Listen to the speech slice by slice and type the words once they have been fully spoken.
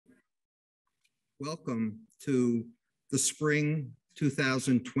Welcome to the Spring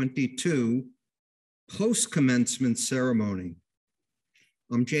 2022 Post-Commencement Ceremony.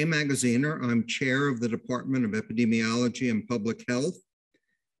 I'm Jay Magaziner. I'm Chair of the Department of Epidemiology and Public Health.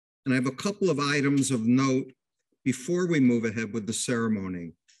 And I have a couple of items of note before we move ahead with the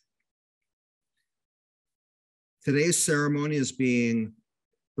ceremony. Today's ceremony is being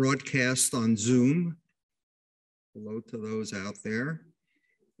broadcast on Zoom. Hello to those out there.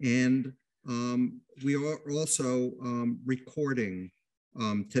 And we are also recording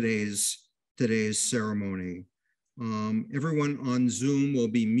today's ceremony. Everyone on Zoom will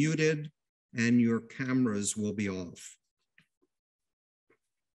be muted and your cameras will be off.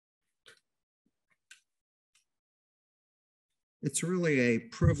 It's really a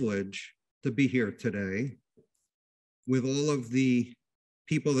privilege to be here today with all of the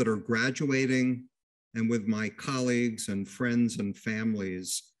people that are graduating and with my colleagues and friends and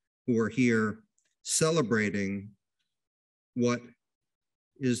families who are here celebrating what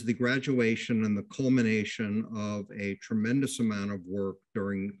is the graduation and the culmination of a tremendous amount of work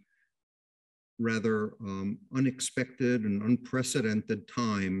during rather unexpected and unprecedented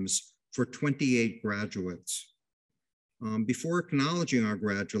times for 28 graduates. Before acknowledging our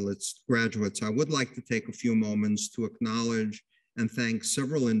graduates, I would like to take a few moments to acknowledge and thank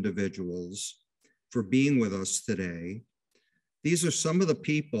several individuals for being with us today. These are some of the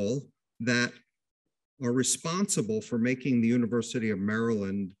people that are responsible for making the University of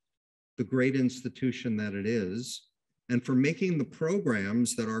Maryland the great institution that it is, and for making the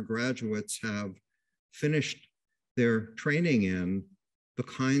programs that our graduates have finished their training in the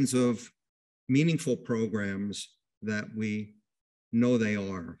kinds of meaningful programs that we know they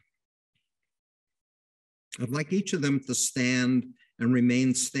are. I'd like each of them to stand and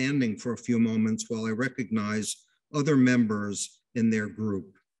remain standing for a few moments while I recognize other members in their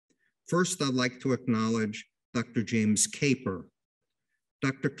group. First, I'd like to acknowledge Dr. James Caper.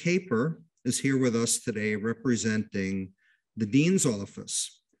 Dr. Caper is here with us today representing the Dean's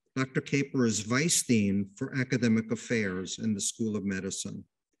Office. Dr. Caper is Vice Dean for Academic Affairs in the School of Medicine.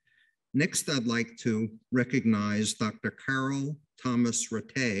 Next, I'd like to recognize Dr. Carol Thomas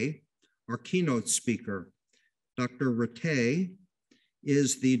Rattay, our keynote speaker. Dr. Rattay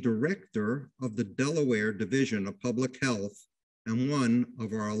is the director of the Delaware Division of Public Health and one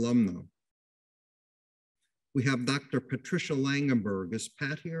of our alumni. We have Dr. Patricia Langenberg. Is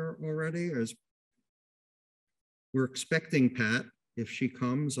Pat here already? We're expecting Pat. If she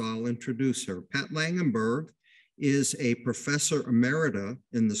comes, I'll introduce her. Pat Langenberg is a professor emerita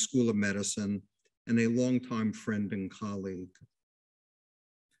in the School of Medicine and a longtime friend and colleague.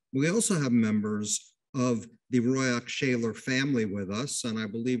 We also have members of the Royak Shaler family with us, and I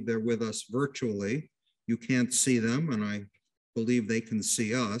believe they're with us virtually. You can't see them, and I believe they can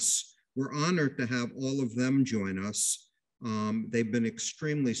see us. We're honored to have all of them join us. They've been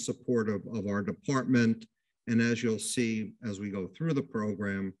extremely supportive of our department, and as you'll see as we go through the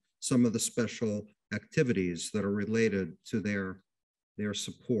program, some of the special activities that are related to their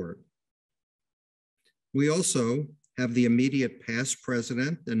support. We also have the immediate past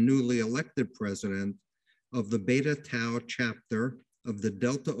president and newly elected president of the Beta Tau chapter of the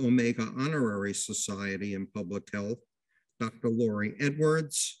Delta Omega Honorary Society in Public Health, Dr. Lori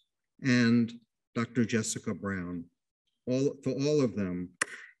Edwards and Dr. Jessica Brown. For all of them,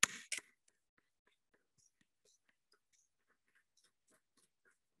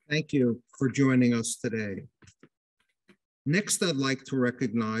 thank you for joining us today. Next, I'd like to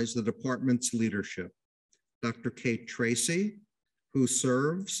recognize the department's leadership. Dr. Kate Tracy, who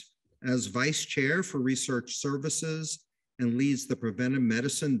serves as Vice Chair for Research Services and leads the Preventive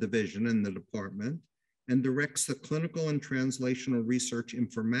Medicine Division in the department and directs the Clinical and Translational Research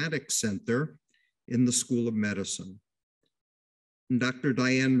Informatics Center in the School of Medicine. And Dr.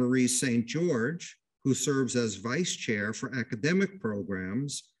 Diane Marie St. George, who serves as Vice Chair for Academic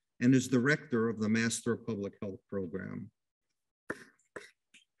Programs and is Director of the Master of Public Health Program.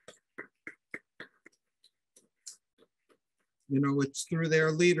 You know, it's through their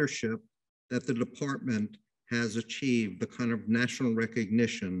leadership that the department has achieved the kind of national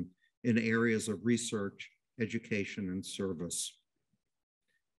recognition in areas of research, education, and service.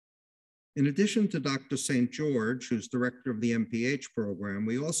 In addition to Dr. St. George, who's director of the EPH program,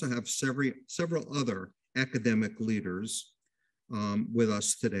 we also have several other academic leaders with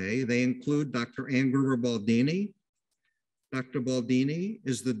us today. They include Dr. Andrew Baldini. Dr. Baldini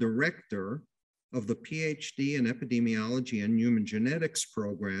is the director of the PhD in Epidemiology and Human Genetics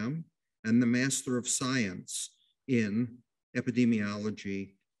program and the Master of Science in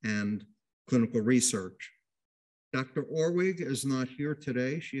Epidemiology and Clinical Research. Dr. Orwig is not here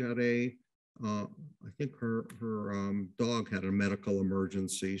today. She had a I think her dog had a medical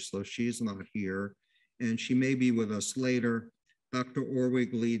emergency, so she's not here. And she may be with us later. Dr.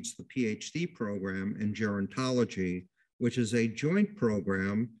 Orwig leads the PhD program in gerontology, which is a joint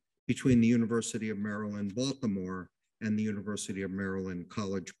program between the University of Maryland, Baltimore, and the University of Maryland,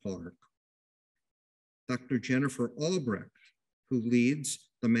 College Park. Dr. Jennifer Albrecht, who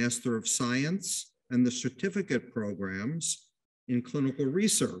leads the Master of Science and the certificate programs in clinical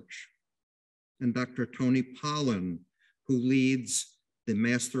research. And Dr. Tony Pollan, who leads the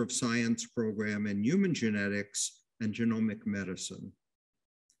Master of Science program in human genetics and genomic medicine.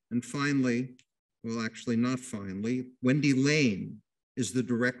 And finally, well, actually not finally, Wendy Lane is the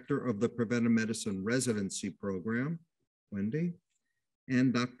director of the Preventive Medicine Residency Program, Wendy,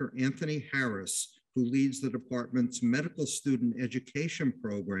 and Dr. Anthony Harris, who leads the department's Medical Student Education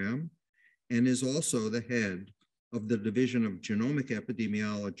Program and is also the head of the Division of Genomic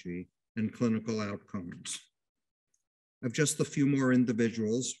Epidemiology and Clinical Outcomes. I have just a few more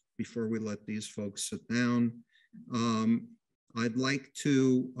individuals before we let these folks sit down. I'd like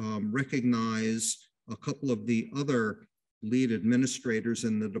to recognize a couple of the other lead administrators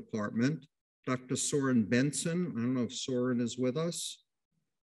in the department. Dr. Soren Benson, I don't know if Soren is with us.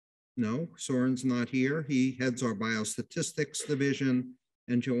 No, Soren's not here. He heads our biostatistics division,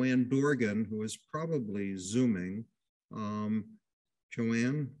 and Joanne Dorgan, who is probably Zooming.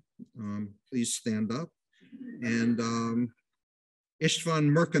 Joanne, please stand up. And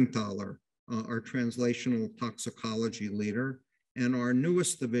Istvan Merkenthaler, our translational toxicology leader. And our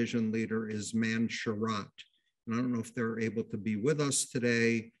newest division leader is Man Sharat. And I don't know if they're able to be with us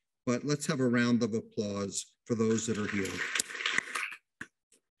today, but let's have a round of applause for those that are here.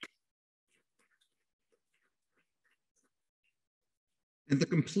 And to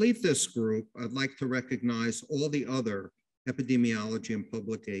complete this group, I'd like to recognize all the other epidemiology and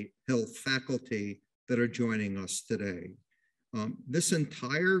public health faculty that are joining us today. This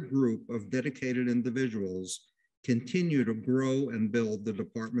entire group of dedicated individuals continue to grow and build the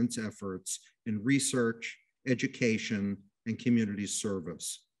department's efforts in research, education, and community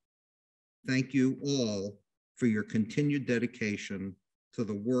service. Thank you all for your continued dedication to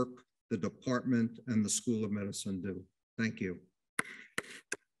the work the department and the School of Medicine do. Thank you.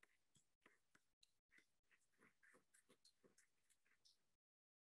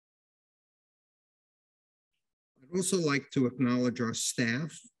 I'd also like to acknowledge our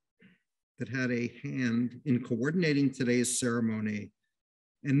staff that had a hand in coordinating today's ceremony.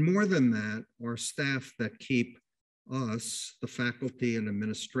 And more than that, our staff that keep us, the faculty and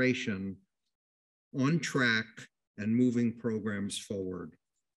administration, on track and moving programs forward.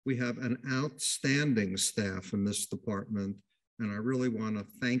 We have an outstanding staff in this department, and I really want to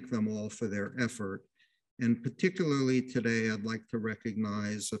thank them all for their effort. And particularly today, I'd like to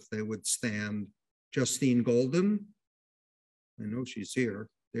recognize, if they would stand, Justine Golden. I know she's here.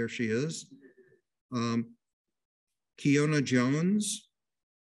 There she is. Kiona Jones.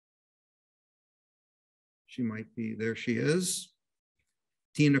 She might be, there she is.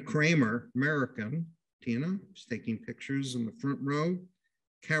 Tina Kramer, American. Tina, she's taking pictures in the front row.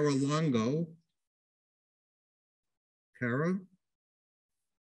 Cara Longo. Cara.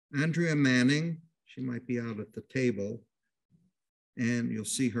 Andrea Manning, she might be out at the table, and you'll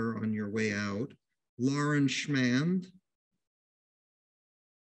see her on your way out. Lauren Schmand.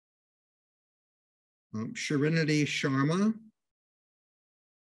 Sharinity Sharma.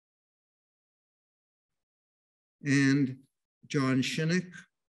 And John Shinnick.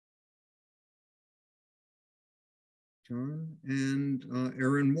 John, and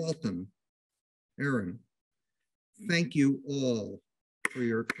Erin Walton. Erin, thank you all for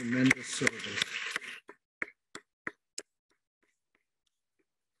your tremendous service.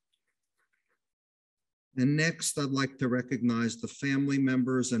 And next, I'd like to recognize the family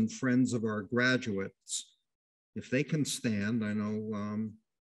members and friends of our graduates. If they can stand, I know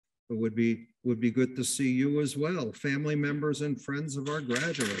it would be good to see you as well. Family members and friends of our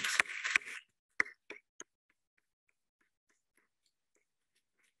graduates.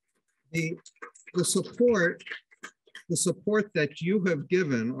 The support that you have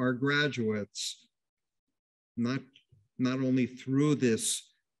given our graduates, not only through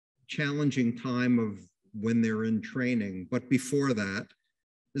this challenging time of when they're in training, but before that,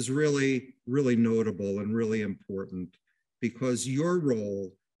 is really, really notable and really important, because your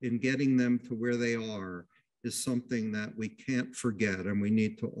role in getting them to where they are is something that we can't forget and we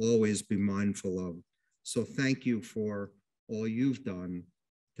need to always be mindful of. So thank you for all you've done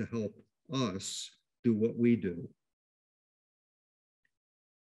to help us do what we do.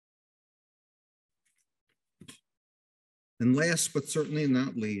 And last but certainly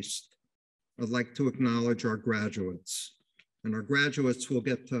not least, I'd like to acknowledge our graduates. And our graduates will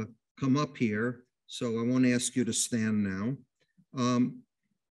get to come up here, so I won't ask you to stand now.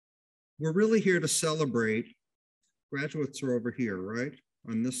 We're really here to celebrate. Graduates are over here, right?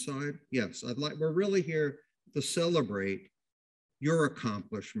 On this side? Yes, we're really here to celebrate your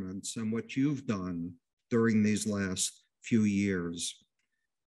accomplishments and what you've done during these last few years.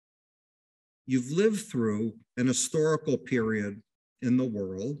 You've lived through an historical period in the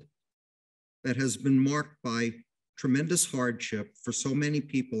world that has been marked by tremendous hardship for so many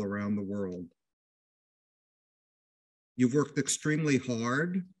people around the world. You've worked extremely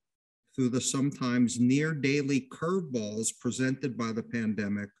hard through the sometimes near daily curveballs presented by the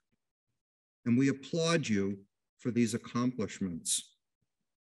pandemic, and we applaud you for these accomplishments.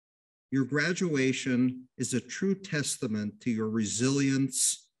 Your graduation is a true testament to your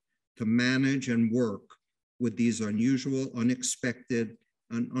resilience to manage and work with these unusual, unexpected,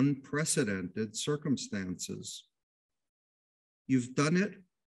 and unprecedented circumstances. You've done it,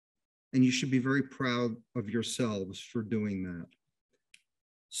 and you should be very proud of yourselves for doing that.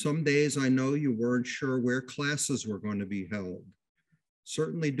 Some days I know you weren't sure where classes were going to be held.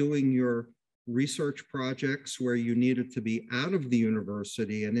 Certainly doing your research projects where you needed to be out of the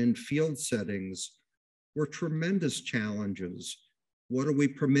university and in field settings were tremendous challenges. What are we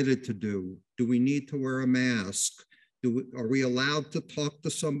permitted to do? Do we need to wear a mask? Are we allowed to talk to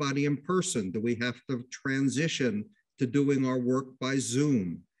somebody in person? Do we have to transition to doing our work by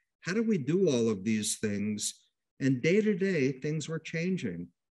Zoom? How do we do all of these things? And day to day, things were changing.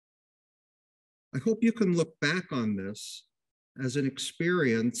 I hope you can look back on this as an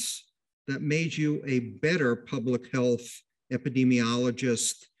experience that made you a better public health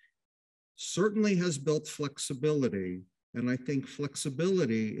epidemiologist, certainly has built flexibility. And I think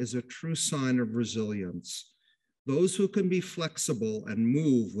flexibility is a true sign of resilience. Those who can be flexible and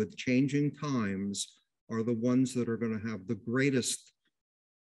move with changing times are the ones that are going to have the greatest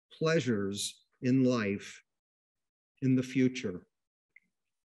pleasures in life in the future.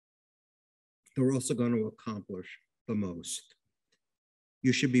 They're also going to accomplish the most.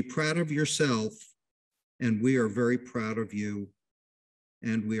 You should be proud of yourself, and we are very proud of you.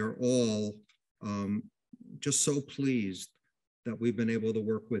 And we are all just so pleased that we've been able to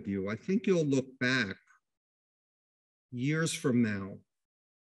work with you. I think you'll look back years from now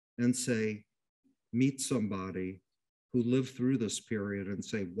and say, meet somebody who lived through this period and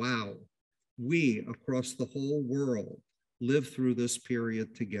say, wow, we across the whole world lived through this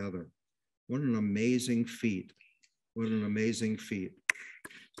period together. What an amazing feat. What an amazing feat.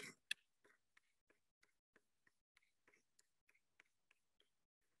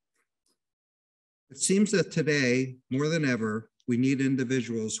 It seems that today, more than ever, we need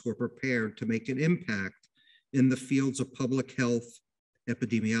individuals who are prepared to make an impact in the fields of public health,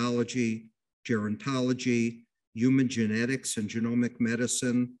 epidemiology, gerontology, human genetics and genomic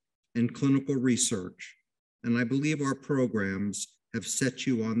medicine, and clinical research. And I believe our programs have set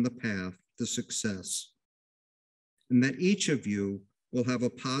you on the path to success. And that each of you will have a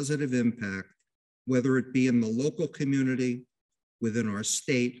positive impact, whether it be in the local community, within our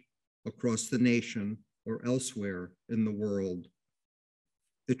state, across the nation, or elsewhere in the world.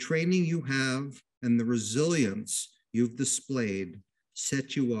 The training you have and the resilience you've displayed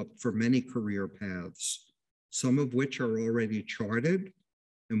set you up for many career paths, some of which are already charted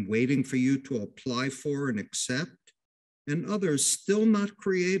and waiting for you to apply for and accept, and others still not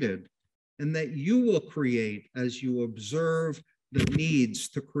created, and that you will create as you observe the needs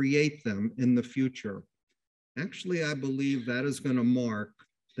to create them in the future. Actually, I believe that is going to mark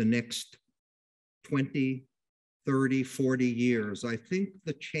the next 20, 30, 40 years. I think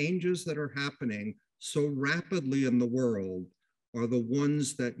the changes that are happening so rapidly in the world are the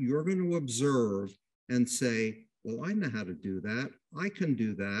ones that you're going to observe and say, well, I know how to do that. I can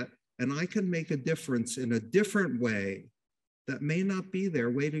do that. And I can make a difference in a different way that may not be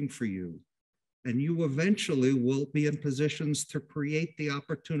there waiting for you. And you eventually will be in positions to create the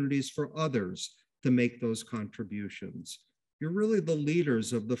opportunities for others to make those contributions. You're really the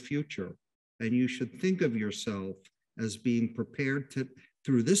leaders of the future, and you should think of yourself as being prepared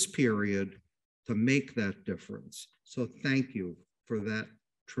through this period to make that difference. So thank you for that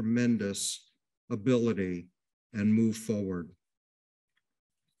tremendous ability and move forward.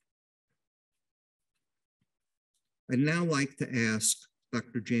 I'd now like to ask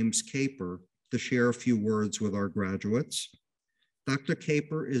Dr. James Caper to share a few words with our graduates. Dr.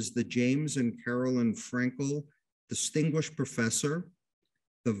 Caper is the James and Carolyn Frankel Distinguished Professor,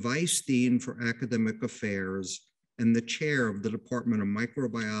 the Vice Dean for Academic Affairs, and the Chair of the Department of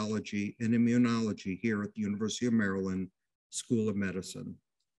Microbiology and Immunology here at the University of Maryland School of Medicine.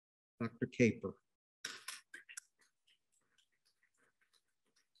 Dr. Caper.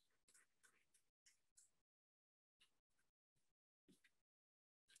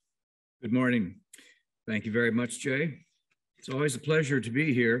 Good morning. Thank you very much, Jay. It's always a pleasure to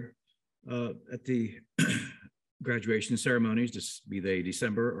be here at the graduation ceremonies, just be they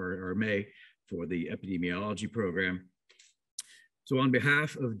December or May, for the epidemiology program. So on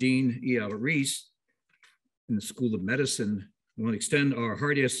behalf of Dean E. Albert Reese in the School of Medicine, I want to extend our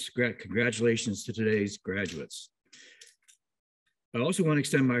heartiest congratulations to today's graduates. I also want to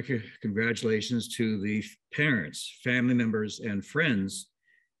extend my congratulations to the parents, family members, and friends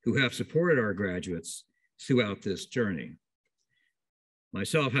who have supported our graduates throughout this journey.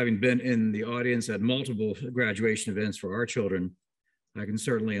 Myself, having been in the audience at multiple graduation events for our children, I can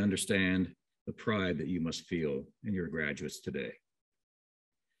certainly understand the pride that you must feel in your graduates today.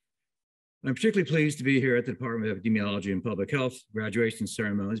 I'm particularly pleased to be here at the Department of Epidemiology and Public Health graduation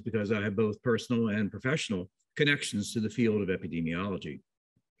ceremonies because I have both personal and professional connections to the field of epidemiology.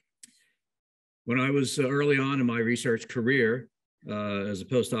 When I was early on in my research career, as a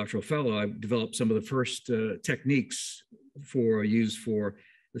postdoctoral fellow, I developed some of the first techniques used for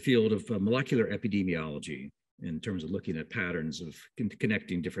the field of molecular epidemiology in terms of looking at patterns of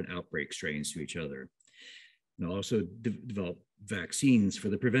connecting different outbreak strains to each other. And I also developed vaccines for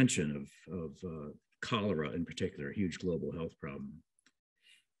the prevention of cholera in particular, a huge global health problem.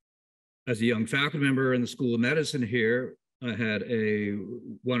 As a young faculty member in the School of Medicine here, I had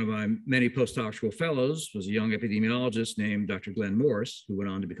one of my many postdoctoral fellows was a young epidemiologist named Dr. Glenn Morse, who went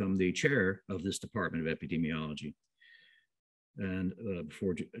on to become the chair of this Department of Epidemiology, and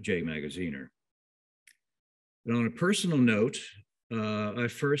before Jay Magaziner. And on a personal note, I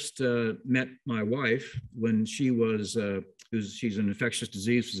first met my wife when she's an infectious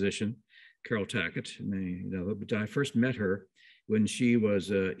disease physician, Carol Tackett, but I first met her when she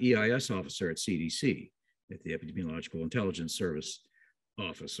was an EIS officer at CDC. At the Epidemiological Intelligence Service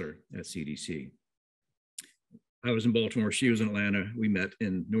officer at CDC. I was in Baltimore, she was in Atlanta. We met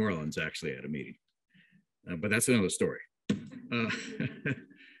in New Orleans, actually, at a meeting. But that's another story.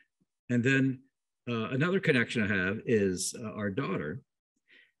 And then another connection I have is our daughter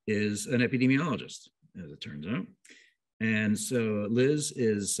is an epidemiologist, as it turns out. And so Liz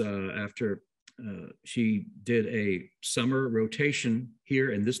is, after she did a summer rotation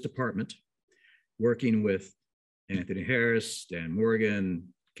here in this department, working with Anthony Harris, Dan Morgan,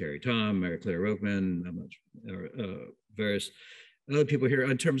 Carrie Tom, Mary Claire Rokeman, various other people here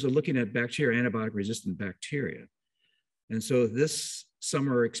in terms of looking at bacteria, antibiotic resistant bacteria. And so this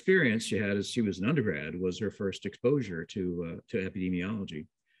summer experience she had as she was an undergrad was her first exposure to epidemiology.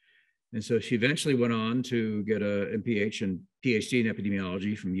 And so she eventually went on to get a MPH and PhD in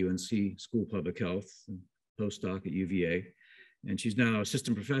epidemiology from UNC School of Public Health, and postdoc at UVA. And she's now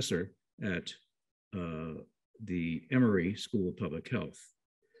assistant professor at the Emory School of Public Health.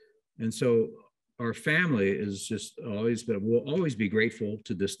 And so our family is just will always be grateful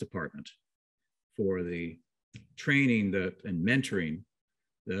to this department for the training and mentoring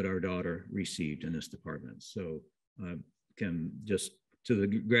that our daughter received in this department. So can just to the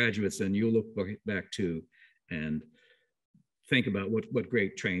graduates, then you'll look back to and think about what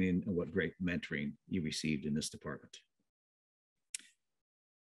great training and what great mentoring you received in this department.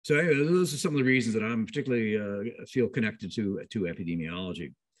 So anyway, those are some of the reasons that I'm particularly feel connected to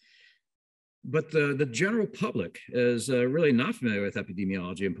epidemiology. But the general public is really not familiar with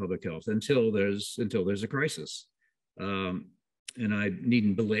epidemiology and public health until there's a crisis. And I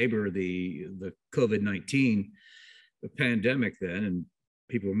needn't belabor the COVID-19 pandemic then, and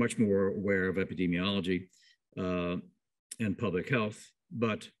people were much more aware of epidemiology and public health.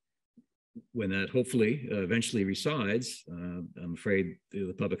 But when that hopefully eventually resides, I'm afraid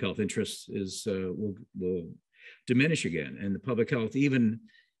the public health interest will diminish again. And the public health, even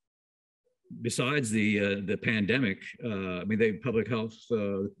besides the pandemic, I mean, public health,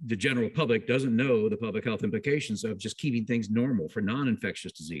 the general public doesn't know the public health implications of just keeping things normal for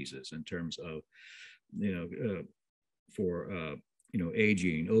non-infectious diseases in terms of,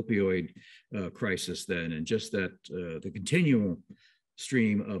 aging, opioid crisis then, and just that the continual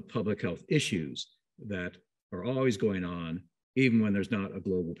stream of public health issues that are always going on, even when there's not a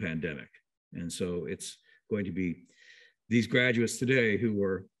global pandemic. And so it's going to be these graduates today who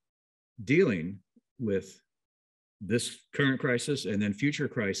are dealing with this current crisis and then future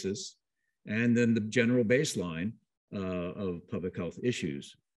crisis, and then the general baseline of public health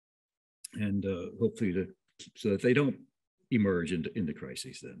issues. And hopefully so that they don't emerge into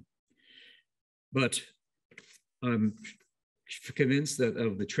crises then. But I'm convinced that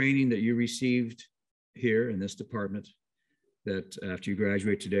of the training that you received here in this department, that after you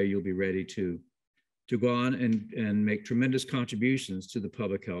graduate today, you'll be ready to go on and make tremendous contributions to the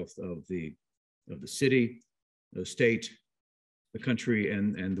public health of the city, the state, the country,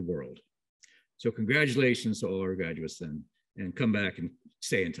 and the world. So congratulations to all our graduates then, and come back and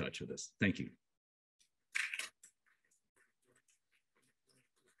stay in touch with us. Thank you.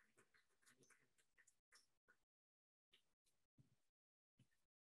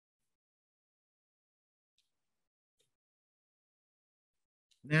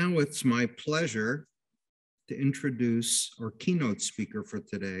 Now it's my pleasure to introduce our keynote speaker for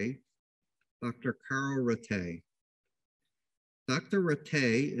today, Dr. Carol Rattay. Dr.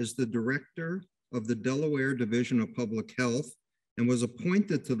 Rattay is the director of the Delaware Division of Public Health and was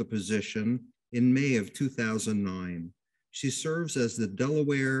appointed to the position in May of 2009. She serves as the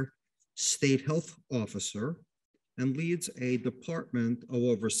Delaware State Health Officer and leads a department of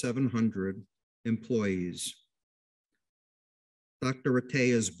over 700 employees. Dr. Rattay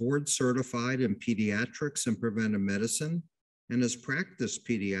is board certified in pediatrics and preventive medicine and has practiced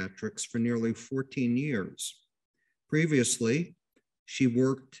pediatrics for nearly 14 years. Previously, she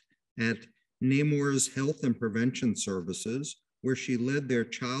worked at Nemours Health and Prevention Services, where she led their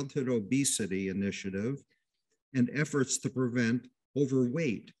childhood obesity initiative and efforts to prevent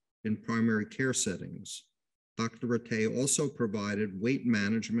overweight in primary care settings. Dr. Rattay also provided weight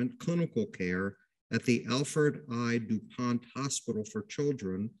management clinical care at the Alfred I. DuPont Hospital for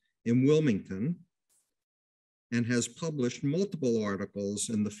Children in Wilmington, and has published multiple articles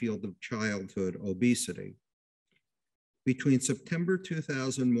in the field of childhood obesity. Between September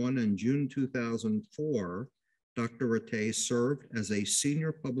 2001 and June 2004, Dr. Rattay served as a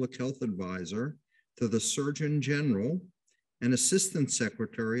senior public health advisor to the Surgeon General and Assistant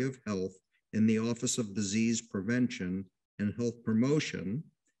Secretary of Health in the Office of Disease Prevention and Health Promotion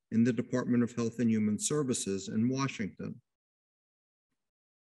in the Department of Health and Human Services in Washington.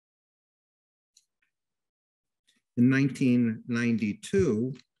 In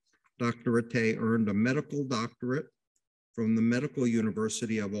 1992, Dr. Rattay earned a medical doctorate from the Medical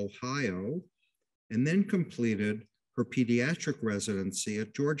University of Ohio and then completed her pediatric residency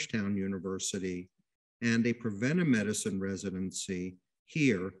at Georgetown University and a preventive medicine residency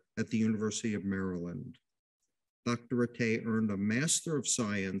here at the University of Maryland. Dr. Rattay earned a Master of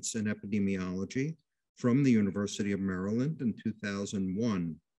Science in Epidemiology from the University of Maryland in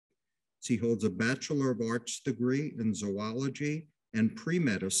 2001. She holds a Bachelor of Arts degree in Zoology and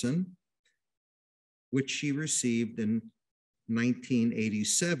Pre-Medicine, which she received in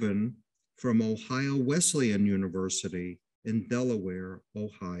 1987 from Ohio Wesleyan University in Delaware,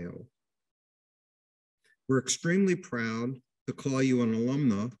 Ohio. We're extremely proud to call you an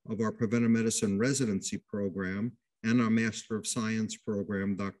alumna of our Preventive Medicine Residency Program and our Master of Science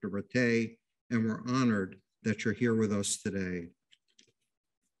program, Dr. Rattay, and we're honored that you're here with us today.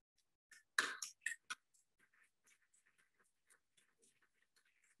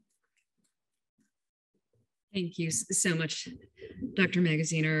 Thank you so much, Dr.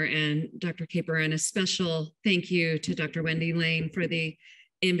 Magaziner and Dr. Caper, and a special thank you to Dr. Wendy Lane for the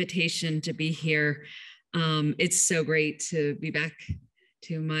invitation to be here. It's so great to be back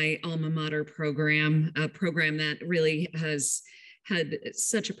to my alma mater program, a program that really has had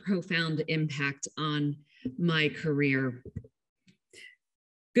such a profound impact on my career.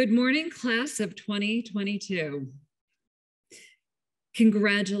 Good morning, class of 2022.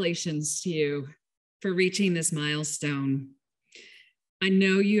 Congratulations to you for reaching this milestone. I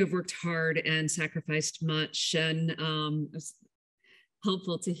know you have worked hard and sacrificed much, and it's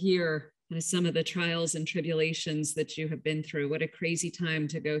helpful to hear some of the trials and tribulations that you have been through. What a crazy time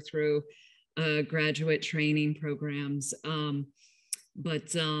to go through graduate training programs.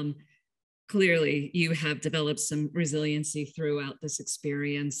 But clearly you have developed some resiliency throughout this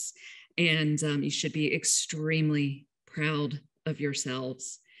experience, and you should be extremely proud of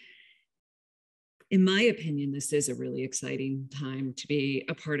yourselves. In my opinion, this is a really exciting time to be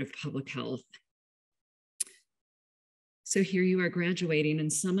a part of public health. So here you are graduating,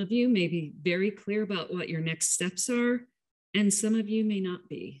 and some of you may be very clear about what your next steps are, and some of you may not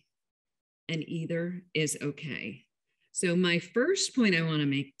be, and either is okay. So my first point I want to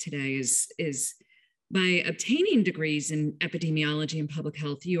make today is by obtaining degrees in epidemiology and public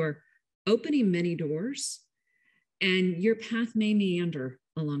health, you are opening many doors, and your path may meander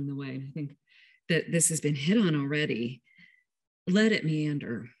along the way. I think that this has been hit on already. Let it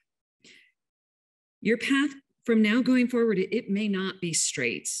meander. Your path from now going forward, it may not be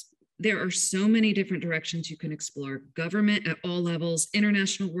straight. There are so many different directions you can explore: government at all levels,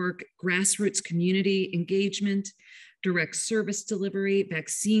 international work, grassroots community engagement, direct service delivery,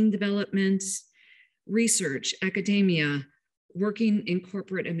 vaccine development, research, academia, working in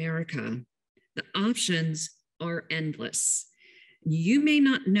corporate America, the options are endless. You may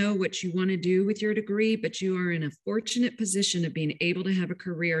not know what you want to do with your degree, but you are in a fortunate position of being able to have a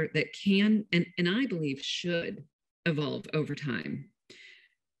career that can, and I believe should, evolve over time.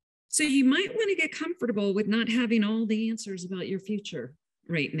 So you might want to get comfortable with not having all the answers about your future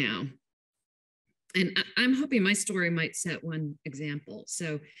right now. And I'm hoping my story might set one example.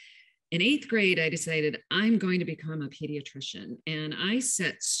 So in 8th grade, I decided I'm going to become a pediatrician. And I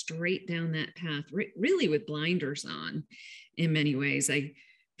set straight down that path, really with blinders on in many ways. I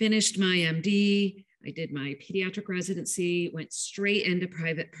finished my MD, I did my pediatric residency, went straight into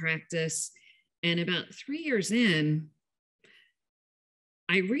private practice. And about 3 years in,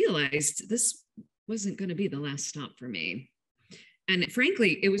 I realized this wasn't going to be the last stop for me. And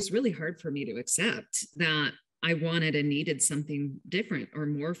frankly, it was really hard for me to accept that I wanted and needed something different or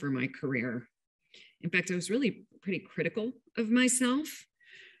more for my career. In fact, I was really pretty critical of myself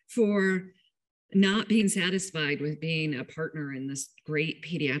for not being satisfied with being a partner in this great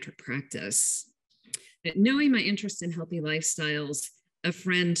pediatric practice. But knowing my interest in healthy lifestyles, a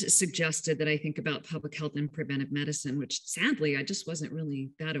friend suggested that I think about public health and preventive medicine, which sadly I just wasn't really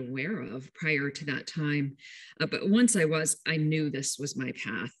that aware of prior to that time. But once I was, I knew this was my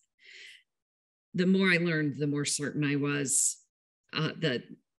path. The more I learned, the more certain I was that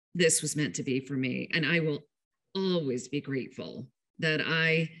this was meant to be for me. And I will always be grateful that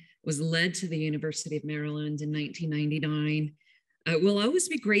I was led to the University of Maryland in 1999. Will always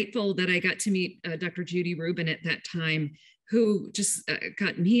be grateful that I got to meet Dr. Judy Rubin at that time, who just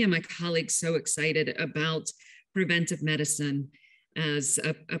got me and my colleagues so excited about preventive medicine as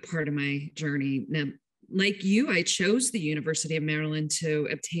a part of my journey. Now, like you, I chose the University of Maryland to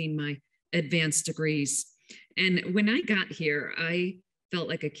obtain my advanced degrees. And when I got here, I felt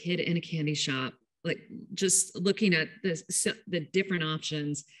like a kid in a candy shop, like just looking at the different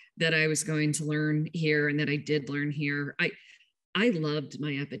options that I was going to learn here and that I did learn here. I loved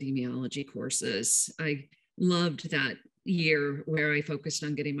my epidemiology courses. I loved that year where I focused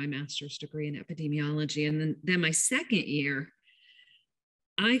on getting my master's degree in epidemiology. And then my second year,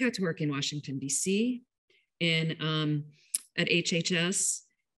 I got to work in Washington, D.C., at HHS,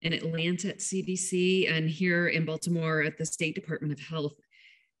 in Atlanta at CDC, and here in Baltimore at the State Department of Health.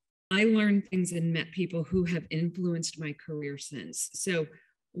 I learned things and met people who have influenced my career since. So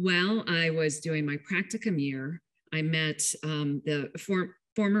while I was doing my practicum year, I met the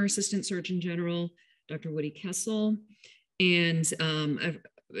former Assistant Surgeon General, Dr. Woody Kessel, and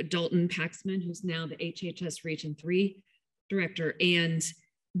Dalton Paxman, who's now the HHS Region 3 Director. And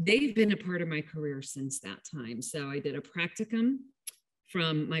they've been a part of my career since that time. So I did a practicum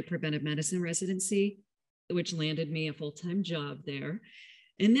from my preventive medicine residency, which landed me a full-time job there.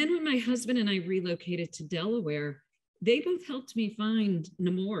 And then when my husband and I relocated to Delaware, they both helped me find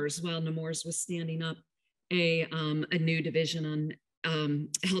Nemours while Nemours was standing up a new division on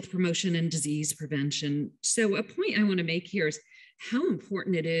health promotion and disease prevention. So a point I want to make here is how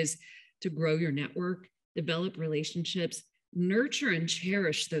important it is to grow your network, develop relationships, nurture and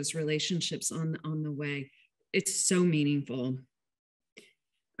cherish those relationships on the way. It's so meaningful.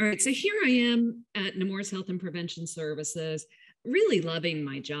 All right, so here I am at Nemours Health and Prevention Services, really loving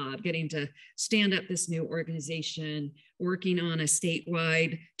my job, getting to stand up this new organization, working on a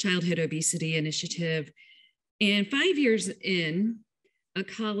statewide childhood obesity initiative. And 5 years in, a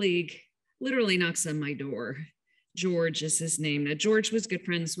colleague literally knocks on my door. George is his name. Now, George was good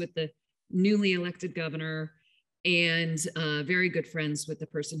friends with the newly elected governor and very good friends with the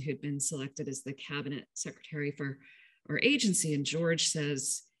person who'd been selected as the cabinet secretary for our agency. And George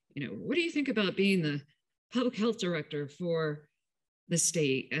says, you know, what do you think about being the public health director for the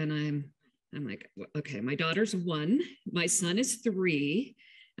state? And I'm like, okay, my daughter's 1, my son is 3.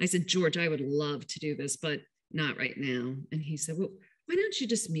 I said, George, I would love to do this, but not right now. And he said, well, why don't you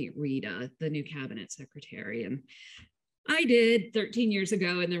just meet Rita, the new cabinet secretary? And I did 13 years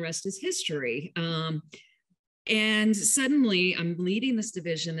ago, and the rest is history. And suddenly I'm leading this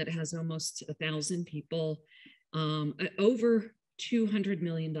division that has almost 1,000 people, over $200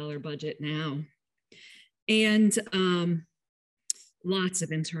 million budget now. And lots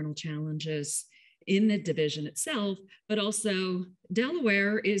of internal challenges in the division itself, but also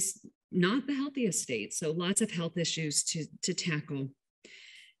Delaware is not the healthiest state. So lots of health issues to tackle.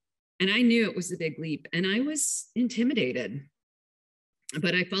 And I knew it was a big leap and I was intimidated,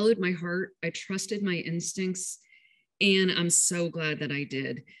 but I followed my heart. I trusted my instincts, and I'm so glad that I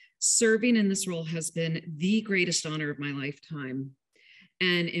did. Serving in this role has been the greatest honor of my lifetime.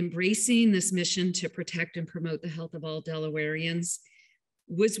 And embracing this mission to protect and promote the health of all Delawareans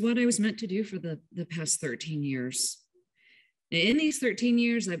was what I was meant to do for the past 13 years. In these 13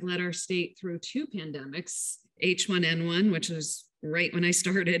 years, I've led our state through 2 pandemics, H1N1, which was right when I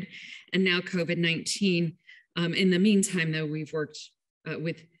started, and now COVID-19. In the meantime, though, we've worked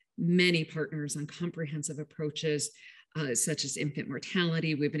with many partners on comprehensive approaches, such as infant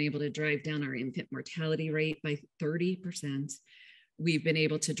mortality. We've been able to drive down our infant mortality rate by 30%. We've been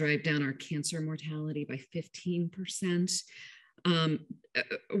able to drive down our cancer mortality by 15%.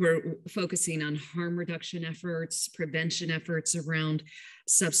 We're focusing on harm reduction efforts, prevention efforts around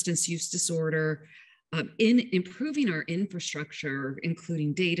substance use disorder, in improving our infrastructure,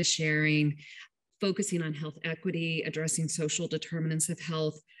 including data sharing, focusing on health equity, addressing social determinants of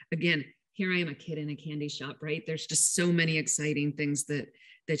health. Again, here I am, a kid in a candy shop, right? There's just so many exciting things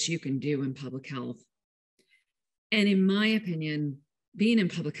that you can do in public health. And in my opinion, being in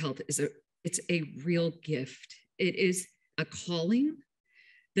public health it's a real gift. It is a calling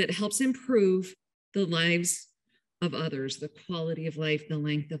that helps improve the lives of others, the quality of life, the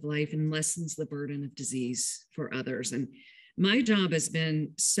length of life, and lessens the burden of disease for others. And my job has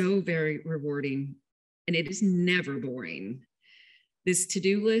been so very rewarding, and it is never boring. This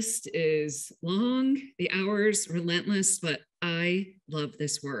to-do list is long, the hours relentless, but I love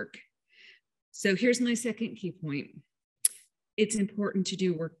this work. So here's my second key point. It's important to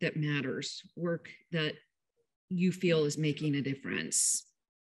do work that matters, work that you feel is making a difference,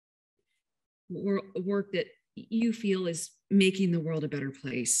 work that you feel is making the world a better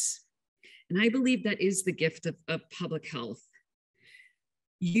place. And I believe that is the gift of public health.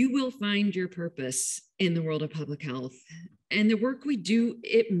 You will find your purpose in the world of public health. And the work we do,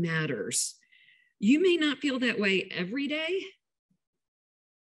 it matters. You may not feel that way every day,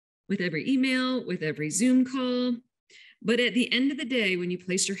 with every email, with every Zoom call, but at the end of the day, when you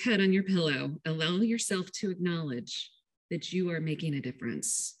place your head on your pillow, allow yourself to acknowledge that you are making a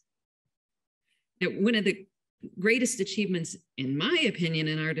difference. Now, one of the greatest achievements, in my opinion,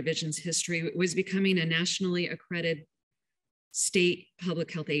 in our division's history was becoming a nationally accredited state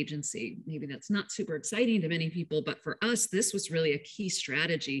public health agency. Maybe that's not super exciting to many people, but for us, this was really a key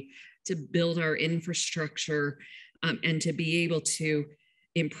strategy to build our infrastructure and to be able to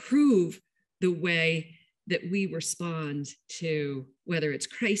improve the way that we respond to whether it's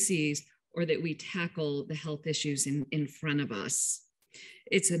crises or that we tackle the health issues in front of us.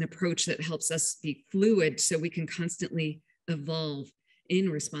 It's an approach that helps us be fluid so we can constantly evolve in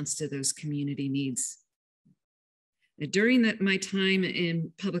response to those community needs. During my time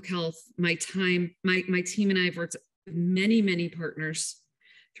in public health, my team and I have worked with many, many partners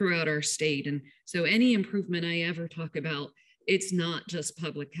throughout our state. And so any improvement I ever talk about, it's not just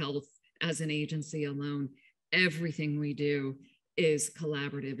public health as an agency alone. Everything we do is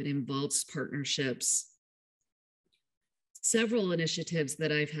collaborative. It involves partnerships. Several initiatives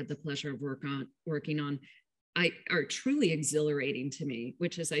that I've had the pleasure of working on are truly exhilarating to me,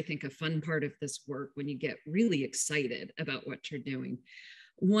 which is, I think, a fun part of this work when you get really excited about what you're doing.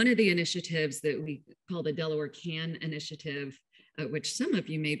 One of the initiatives that we call the Delaware CAN initiative, which some of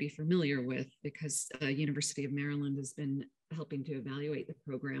you may be familiar with because University of Maryland has been helping to evaluate the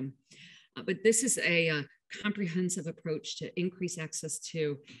program. But this is a comprehensive approach to increase access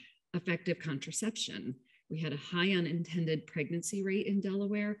to effective contraception. We had a high unintended pregnancy rate in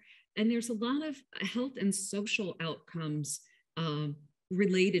Delaware, and there's a lot of health and social outcomes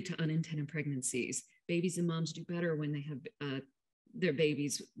related to unintended pregnancies. Babies and moms do better when they have their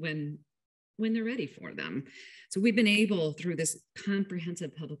babies when they're ready for them. So we've been able, through this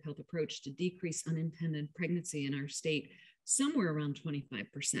comprehensive public health approach, to decrease unintended pregnancy in our state somewhere around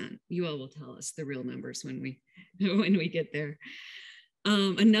 25%. You all will tell us the real numbers when we get there.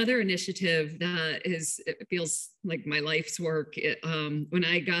 Another initiative that it feels like my life's work. When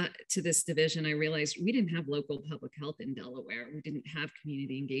I got to this division, I realized we didn't have local public health in Delaware. We didn't have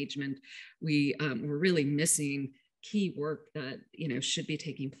community engagement. We were really missing key work that should be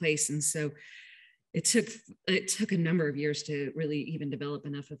taking place. And so it took a number of years to really even develop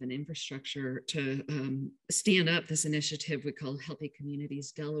enough of an infrastructure to stand up this initiative we call Healthy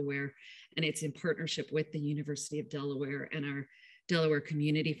Communities Delaware. And it's in partnership with the University of Delaware and our Delaware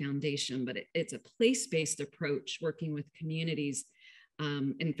Community Foundation, but it's a place-based approach working with communities,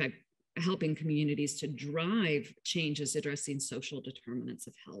 in fact, helping communities to drive changes addressing social determinants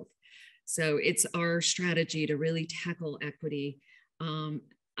of health. So it's our strategy to really tackle equity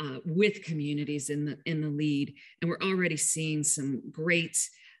with communities in the lead. And we're already seeing some great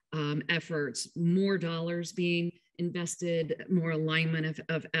efforts, more dollars being invested, more alignment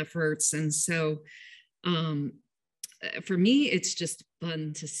of efforts. And so for me, it's just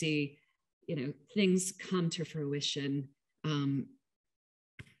fun to see, things come to fruition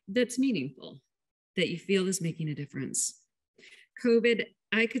that's meaningful, that you feel is making a difference. COVID,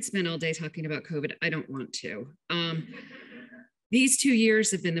 I could spend all day talking about COVID. I don't want to. These 2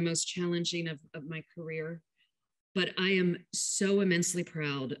 years have been the most challenging of my career, but I am so immensely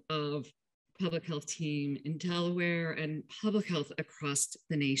proud of public health team in Delaware and public health across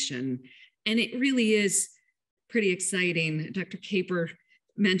the nation. And it really is pretty exciting. Dr. Caper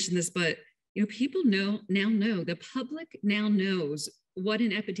mentioned this, but people now know, the public now knows what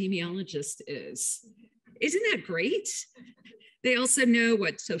an epidemiologist is. Isn't that great? They also know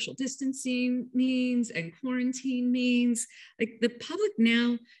what social distancing means and quarantine means. Like, the public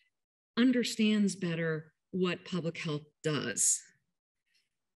now understands better what public health does.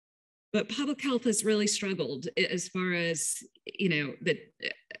 But public health has really struggled as far as,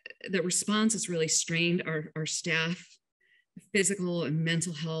 the response has really strained our staff, physical and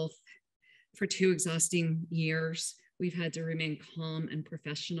mental health. For 2 exhausting years, we've had to remain calm and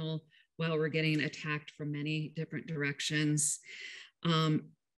professional while we're getting attacked from many different directions. And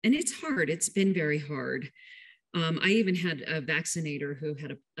it's hard. It's been very hard. I even had a vaccinator who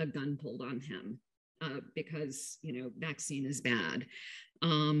had a gun pulled on him because, vaccine is bad.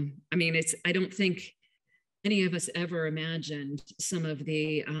 I don't think any of us ever imagined some of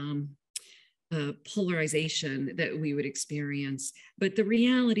the polarization that we would experience. But the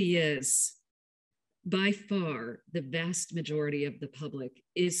reality is, by far, the vast majority of the public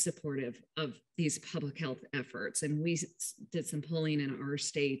is supportive of these public health efforts. And we did some polling in our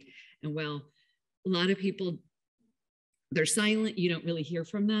state, and while a lot of people, they're silent, you don't really hear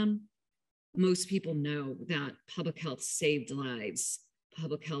from them, most people know that public health saved lives.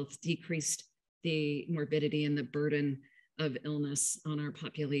 Public health decreased the morbidity and the burden of illness on our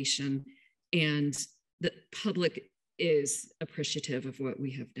population. And the public is appreciative of what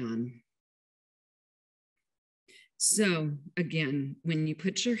we have done. So again, when you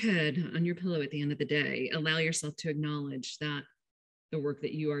put your head on your pillow at the end of the day, allow yourself to acknowledge that the work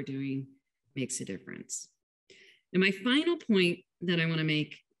that you are doing makes a difference. And my final point that I want to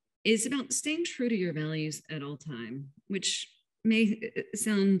make is about staying true to your values at all time, which may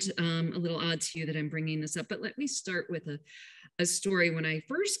sound a little odd to you that I'm bringing this up, but let me start with a story. When I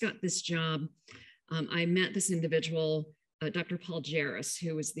first got this job, I met this individual, Dr. Paul Jarris,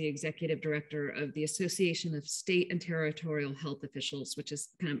 who was the executive director of the Association of State and Territorial Health Officials, which is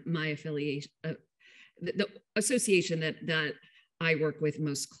kind of my affiliation, the association that I work with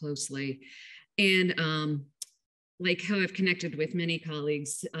most closely. And like how I've connected with many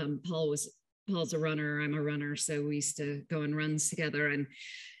colleagues, Paul's a runner, I'm a runner, so we used to go on runs together.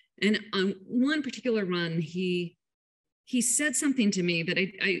 And on one particular run, he said something to me that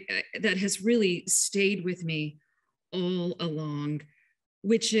that has really stayed with me all along,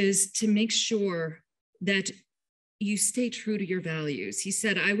 which is to make sure that you stay true to your values. He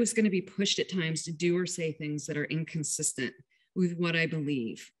said, I was going to be pushed at times to do or say things that are inconsistent with what I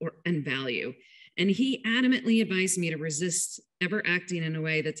believe and value. And he adamantly advised me to resist ever acting in a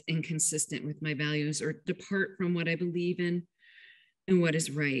way that's inconsistent with my values or depart from what I believe in and what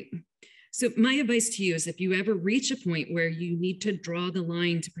is right. So my advice to you is, if you ever reach a point where you need to draw the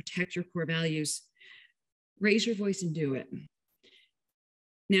line to protect your core values, raise your voice and do it.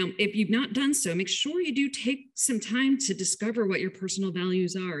 Now, if you've not done so, make sure you do take some time to discover what your personal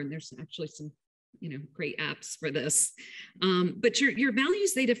values are. And there's actually some great apps for this. But your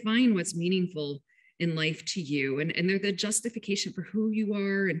values, they define what's meaningful in life to you. And they're the justification for who you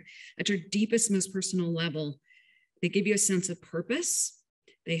are. And at your deepest, most personal level, they give you a sense of purpose.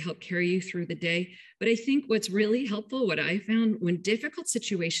 They help carry you through the day. But I think what's really helpful, what I found, when difficult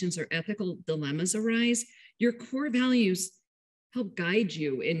situations or ethical dilemmas arise, your core values help guide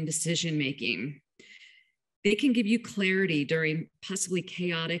you in decision-making. They can give you clarity during possibly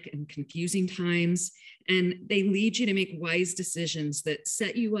chaotic and confusing times, and they lead you to make wise decisions that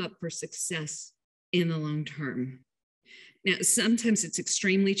set you up for success in the long term. Now, sometimes it's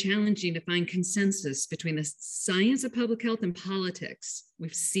extremely challenging to find consensus between the science of public health and politics.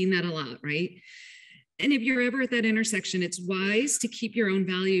 We've seen that a lot, right? And if you're ever at that intersection, it's wise to keep your own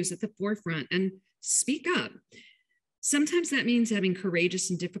values at the forefront and speak up. Sometimes that means having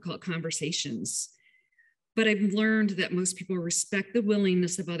courageous and difficult conversations. But I've learned that most people respect the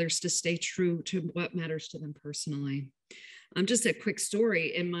willingness of others to stay true to what matters to them personally. Just a quick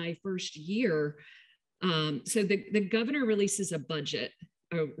story. In my first year, so the governor releases a budget,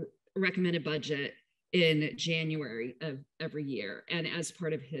 a recommended budget, in January of every year. And as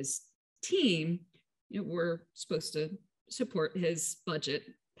part of his team, we're supposed to support his budget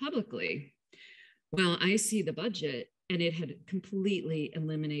publicly. Well, I see the budget, and it had completely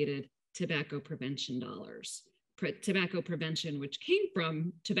eliminated tobacco prevention dollars, tobacco prevention, which came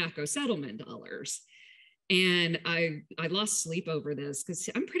from tobacco settlement dollars. And I lost sleep over this because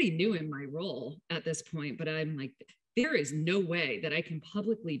I'm pretty new in my role at this point, but I'm like, there is no way that I can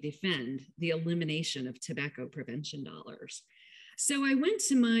publicly defend the elimination of tobacco prevention dollars. So I went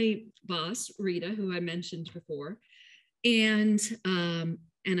to my boss, Rita, who I mentioned before, and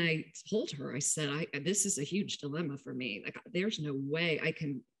I told her, I said, this is a huge dilemma for me. Like, there's no way I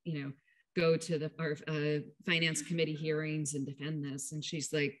can, go to our finance committee hearings and defend this. And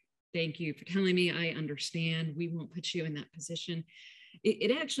she's like, thank you for telling me. I understand. We won't put you in that position.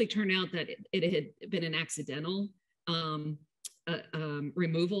 It actually turned out that it had been an accidental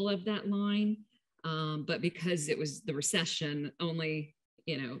removal of that line. But because it was the recession, only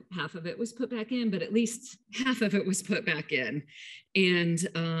half of it was put back in, but at least half of it was put back in. And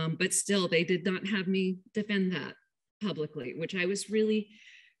but still, they did not have me defend that publicly, which I was really,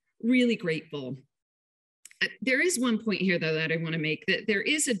 really grateful. There is one point here, though, that I want to make, that there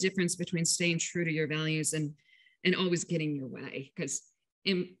is a difference between staying true to your values and always getting your way. Because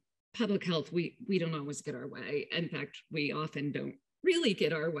in public health, we don't always get our way. In fact, we often don't really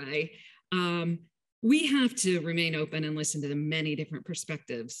get our way. We have to remain open and listen to the many different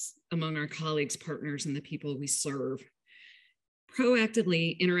perspectives among our colleagues, partners, and the people we serve.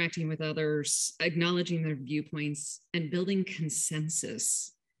 Proactively interacting with others, acknowledging their viewpoints, and building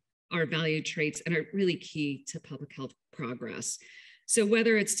consensus are valued traits and are really key to public health progress. So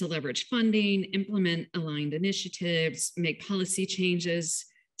whether it's to leverage funding, implement aligned initiatives, make policy changes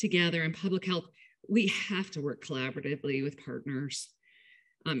together in public health, we have to work collaboratively with partners.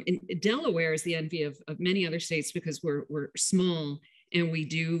 And Delaware is the envy of many other states because we're small and we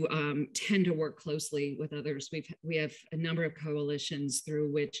do tend to work closely with others. We have a number of coalitions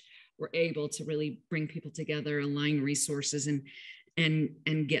through which we're able to really bring people together, align resources,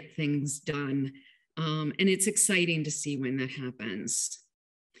 and get things done. And it's exciting to see when that happens.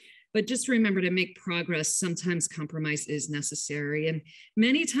 But just remember, to make progress, sometimes compromise is necessary. And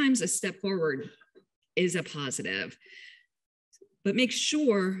many times a step forward is a positive. But make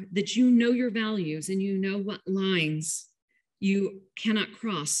sure that you know your values and you know what lines you cannot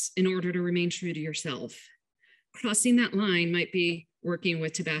cross in order to remain true to yourself. Crossing that line might be working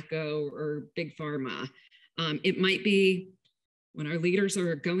with tobacco or big pharma. It might be when our leaders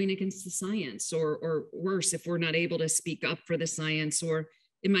are going against the science, or worse, if we're not able to speak up for the science, or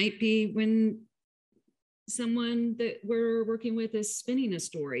it might be when someone that we're working with is spinning a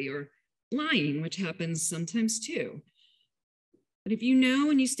story or lying, which happens sometimes too. But if you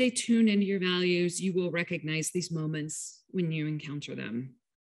know and you stay tuned into your values, you will recognize these moments when you encounter them.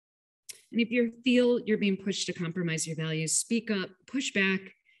 And if you feel you're being pushed to compromise your values, speak up, push back,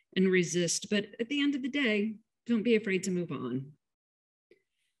 and resist. But at the end of the day, don't be afraid to move on.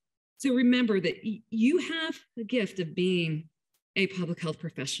 So remember that you have the gift of being a public health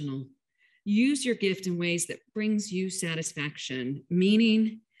professional. Use your gift in ways that brings you satisfaction,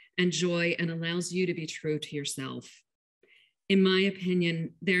 meaning, and joy, and allows you to be true to yourself. In my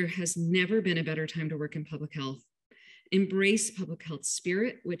opinion, there has never been a better time to work in public health. Embrace public health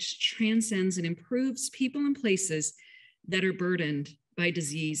spirit, which transcends and improves people and places that are burdened by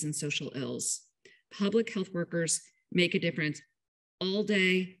disease and social ills. Public health workers make a difference all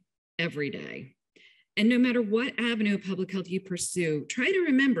day, every day. And no matter what avenue of public health you pursue, try to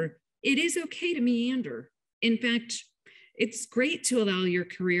remember it is okay to meander. In fact, it's great to allow your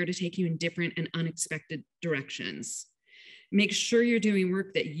career to take you in different and unexpected directions. Make sure you're doing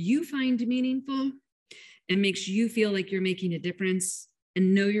work that you find meaningful and makes you feel like you're making a difference,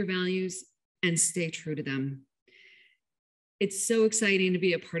 and know your values and stay true to them. It's so exciting to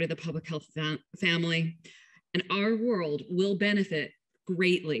be a part of the public health family, and our world will benefit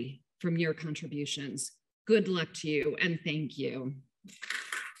greatly from your contributions. Good luck to you, and thank you.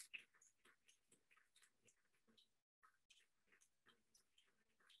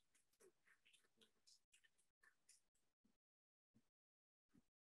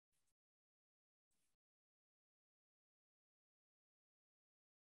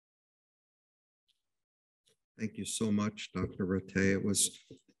 Thank you so much, Dr. Rattay.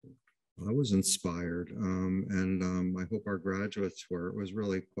 I was inspired, and I hope our graduates were. It was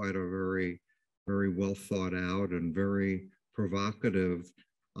really quite a very, very well thought out and very provocative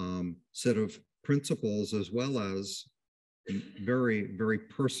set of principles, as well as very, very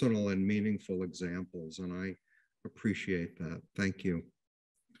personal and meaningful examples. And I appreciate that. Thank you.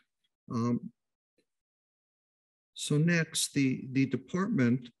 So next, the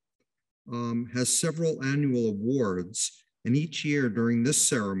department has several annual awards, and each year during this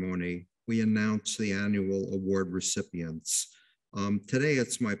ceremony, we announce the annual award recipients. Today,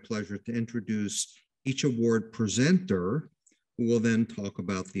 it's my pleasure to introduce each award presenter, who will then talk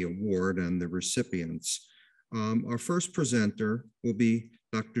about the award and the recipients. Our first presenter will be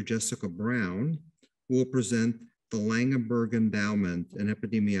Dr. Jessica Brown, who will present the Langenberg Endowment in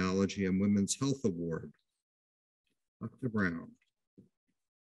Epidemiology and Women's Health Award. Dr. Brown.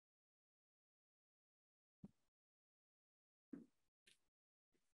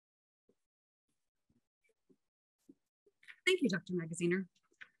 Thank you, Dr. Magaziner.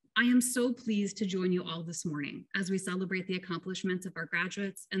 I am so pleased to join you all this morning as we celebrate the accomplishments of our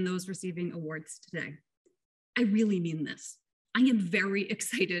graduates and those receiving awards today. I really mean this. I am very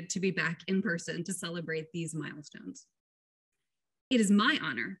excited to be back in person to celebrate these milestones. It is my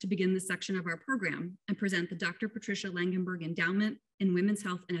honor to begin this section of our program and present the Dr. Patricia Langenberg Endowment in Women's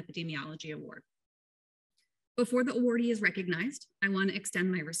Health and Epidemiology Award. Before the awardee is recognized, I want to extend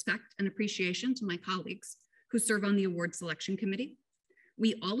my respect and appreciation to my colleagues who serve on the award selection committee.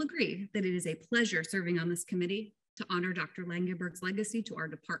 We all agree that it is a pleasure serving on this committee to honor Dr. Langenberg's legacy to our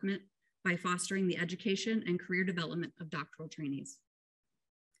department by fostering the education and career development of doctoral trainees.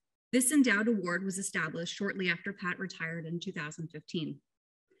 This endowed award was established shortly after Pat retired in 2015,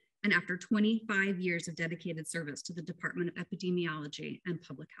 and after 25 years of dedicated service to the Department of Epidemiology and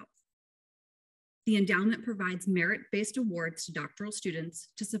Public Health. The endowment provides merit-based awards to doctoral students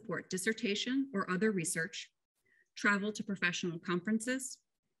to support dissertation or other research, travel to professional conferences,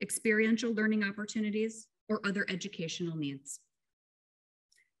 experiential learning opportunities, or other educational needs.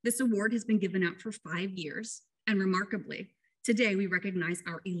 This award has been given out for 5 years, and remarkably, today we recognize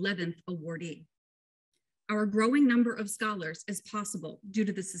our 11th awardee. Our growing number of scholars is possible due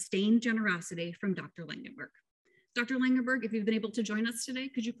to the sustained generosity from Dr. Langenberg. Dr. Langenberg, if you've been able to join us today,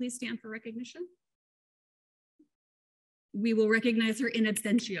 could you please stand for recognition? We will recognize her in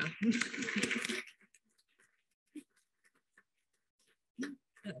absentia.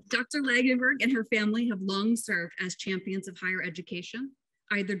 Dr. Langenberg and her family have long served as champions of higher education,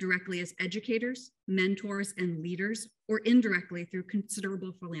 either directly as educators, mentors, and leaders, or indirectly through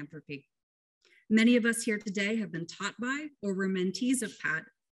considerable philanthropy. Many of us here today have been taught by or were mentees of Pat,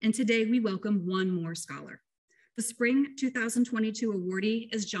 and today we welcome one more scholar. The spring 2022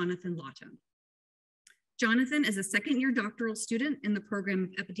 awardee is Jonathan Lawton. Jonathan is a second-year doctoral student in the program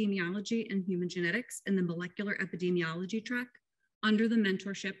of Epidemiology and Human Genetics in the Molecular Epidemiology track under the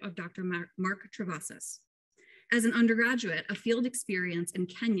mentorship of Dr. Mark Travasas. As an undergraduate, a field experience in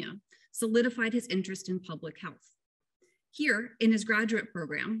Kenya solidified his interest in public health. Here, in his graduate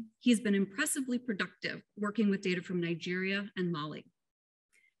program, he's been impressively productive working with data from Nigeria and Mali.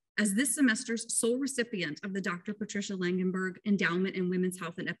 As this semester's sole recipient of the Dr. Patricia Langenberg Endowment in Women's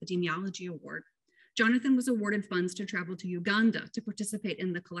Health and Epidemiology Award, Jonathan was awarded funds to travel to Uganda to participate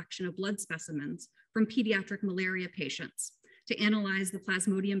in the collection of blood specimens from pediatric malaria patients to analyze the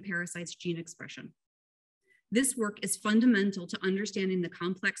Plasmodium parasite's gene expression. This work is fundamental to understanding the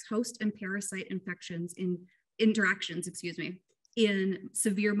complex host and parasite interactions in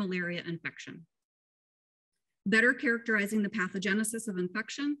severe malaria infection. Better characterizing the pathogenesis of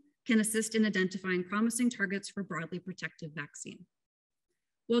infection can assist in identifying promising targets for broadly protective vaccine.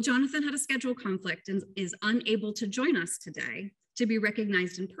 While Jonathan had a schedule conflict and is unable to join us today to be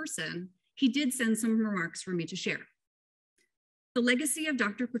recognized in person, he did send some remarks for me to share. The legacy of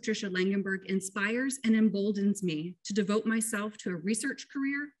Dr. Patricia Langenberg inspires and emboldens me to devote myself to a research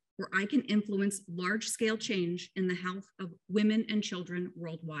career where I can influence large-scale change in the health of women and children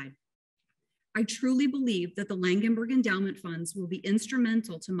worldwide. I truly believe that the Langenberg Endowment Funds will be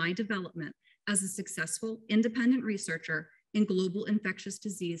instrumental to my development as a successful independent researcher in global infectious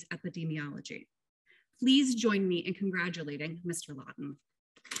disease epidemiology. Please join me in congratulating Mr. Lawton.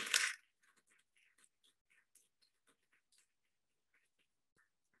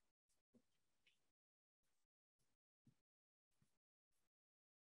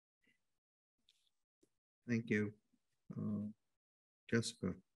 Thank you,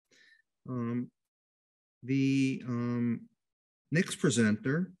 Jessica. The next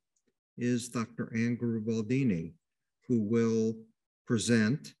presenter is Dr. Andrew Baldini, who will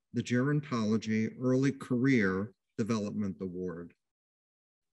present the Gerontology Early Career Development Award.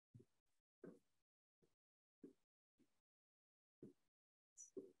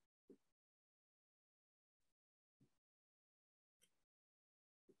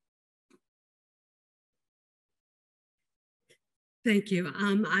 Thank you.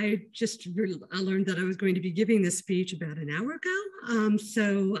 I learned that I was going to be giving this speech about an hour ago,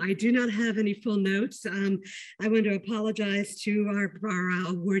 so I do not have any full notes. I want to apologize to our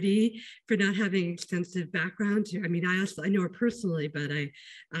awardee for not having extensive background. I mean, I know her personally, but we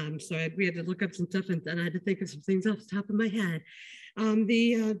had to look up some stuff and I had to think of some things off the top of my head.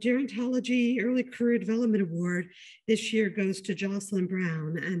 The Gerontology Early Career Development Award this year goes to Jocelyn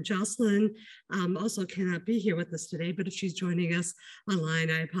Brown. And Jocelyn also cannot be here with us today, but if she's joining us online,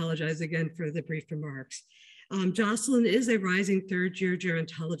 I apologize again for the brief remarks. Jocelyn is a rising third-year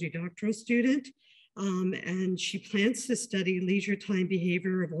gerontology doctoral student, and she plans to study leisure time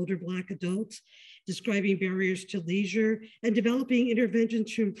behavior of older Black adults, describing barriers to leisure, and developing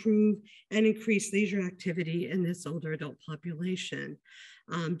interventions to improve and increase leisure activity in this older adult population.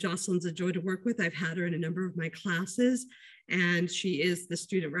 Jocelyn's a joy to work with. I've had her in a number of my classes, and she is the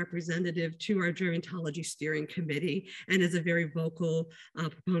student representative to our gerontology steering committee and is a very vocal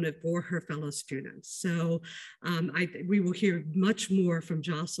proponent for her fellow students. So we will hear much more from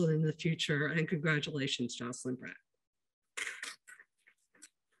Jocelyn in the future, and congratulations, Jocelyn Brown.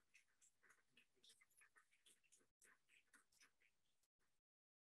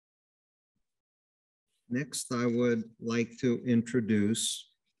 Next, I would like to introduce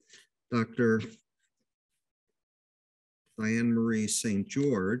Dr. Diane Marie St.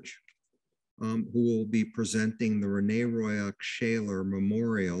 George, who will be presenting the Renee Royak Shaler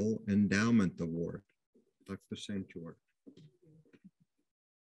Memorial Endowment Award. Dr. St. George.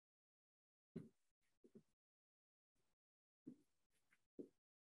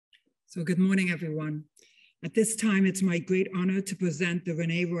 So good morning, everyone. At this time, it's my great honor to present the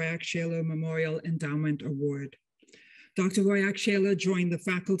Renee Royak Shaler Memorial Endowment Award. Dr. Royak Shaler joined the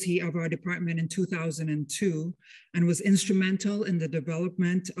faculty of our department in 2002 and was instrumental in the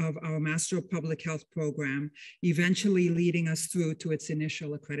development of our Master of Public Health program, eventually leading us through to its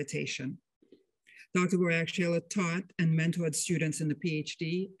initial accreditation. Dr. Royak Shaler taught and mentored students in the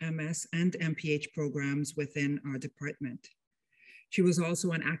PhD, MS, and MPH programs within our department. She was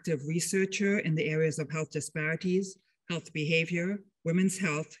also an active researcher in the areas of health disparities, health behavior, women's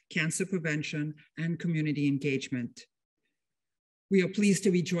health, cancer prevention, and community engagement. We are pleased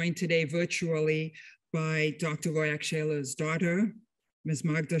to be joined today virtually by Dr. Royak Shaler's daughter, Ms.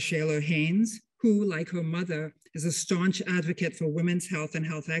 Magda Shaler Haynes, who, like her mother, is a staunch advocate for women's health and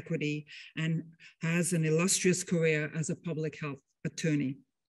health equity and has an illustrious career as a public health attorney.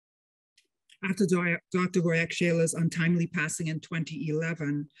 After Dr. Royak Shaler's untimely passing in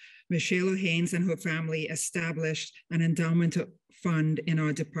 2011, Ms. Shaler Haynes and her family established an endowment fund in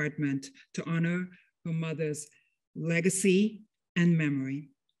our department to honor her mother's legacy and memory.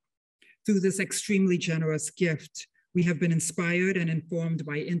 Through this extremely generous gift, we have been inspired and informed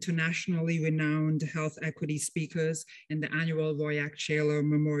by internationally renowned health equity speakers in the annual Royak Shaler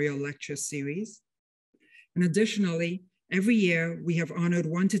Memorial Lecture Series. And additionally, every year, we have honored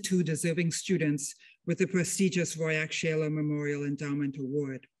 1 to 2 deserving students with the prestigious Royak Shaler Memorial Endowment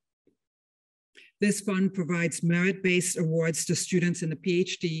Award. This fund provides merit-based awards to students in the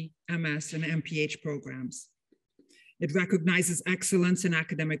PhD, MS, and MPH programs. It recognizes excellence in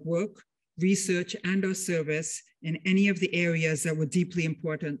academic work, research, and/or service in any of the areas that were deeply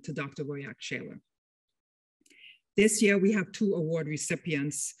important to Dr. Royak Shaler. This year, we have 2 award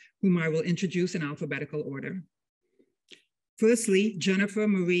recipients whom I will introduce in alphabetical order. Firstly, Jennifer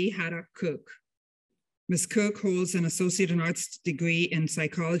Marie Haddock Cook. Ms. Cook holds an Associate in Arts degree in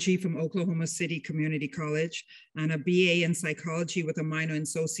psychology from Oklahoma City Community College and a BA in psychology with a minor in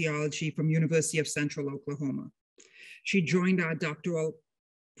sociology from University of Central Oklahoma. She joined our doctoral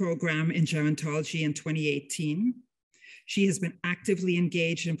program in gerontology in 2018. She has been actively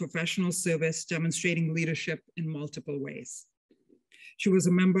engaged in professional service, demonstrating leadership in multiple ways. She was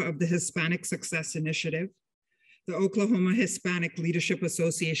a member of the Hispanic Success Initiative, the Oklahoma Hispanic Leadership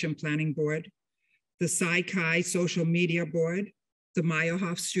Association Planning Board, the Psi Chi Social Media Board, the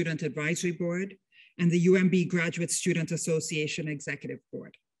Meyerhoff Student Advisory Board, and the UMB Graduate Student Association Executive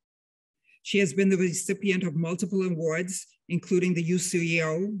Board. She has been the recipient of multiple awards, including the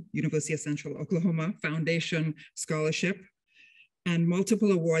UCO, University of Central Oklahoma Foundation Scholarship, and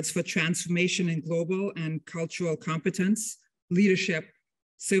multiple awards for transformation in global and cultural competence, leadership,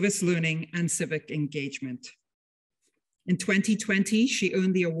 service learning, and civic engagement. In 2020, she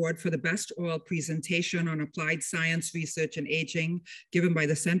earned the award for the best oral presentation on applied science research and aging, given by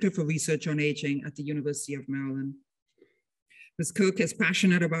the Center for Research on Aging at the University of Maryland. Ms. Cook is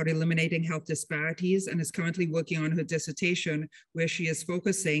passionate about eliminating health disparities and is currently working on her dissertation, where she is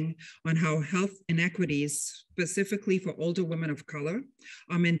focusing on how health inequities, specifically for older women of color,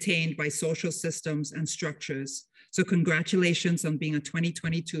 are maintained by social systems and structures. So congratulations on being a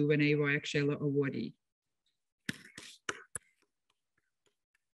 2022 Renee Royak Shaler awardee.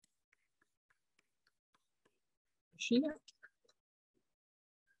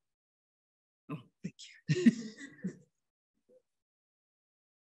 Oh, thank you.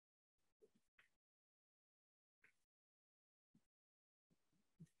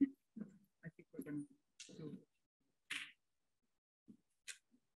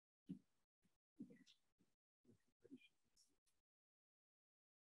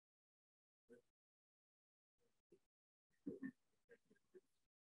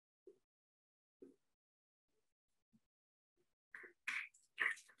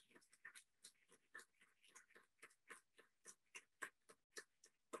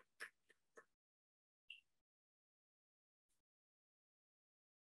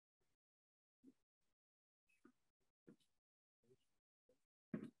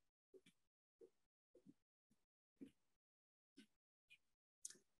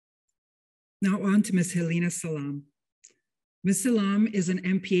 Now on to Ms. Helena Salam. Ms. Salam is an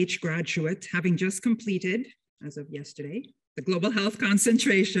EPH graduate, having just completed, as of yesterday, the global health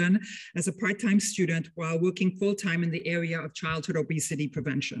concentration as a part-time student while working full-time in the area of childhood obesity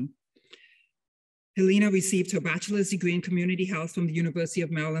prevention. Helena received her bachelor's degree in community health from the University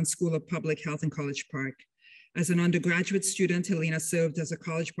of Maryland School of Public Health in College Park. As an undergraduate student, Helena served as a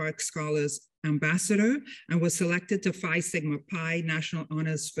College Park Scholars Ambassador and was selected to Phi Sigma Pi National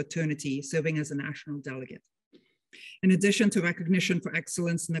Honors Fraternity, serving as a national delegate. In addition to recognition for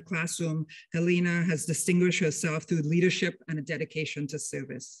excellence in the classroom, Helena has distinguished herself through leadership and a dedication to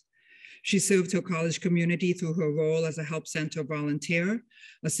service. She served her college community through her role as a help center volunteer,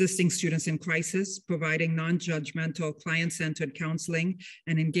 assisting students in crisis, providing non-judgmental client-centered counseling,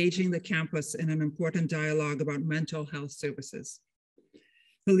 and engaging the campus in an important dialogue about mental health services.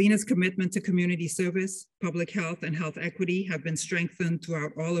 Helena's commitment to community service, public health, and health equity have been strengthened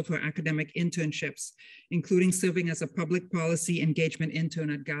throughout all of her academic internships, including serving as a public policy engagement intern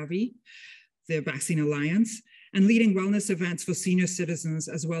at Gavi, the Vaccine Alliance, and leading wellness events for senior citizens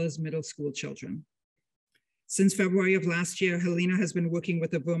as well as middle school children. Since February of last year, Helena has been working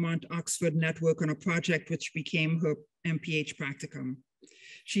with the Vermont-Oxford Network on a project which became her MPH practicum.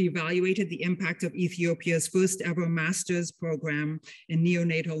 She evaluated the impact of Ethiopia's first ever master's program in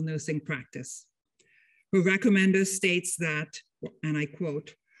neonatal nursing practice. Her recommender states that, and I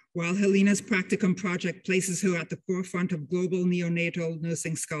quote, while Helena's practicum project places her at the forefront of global neonatal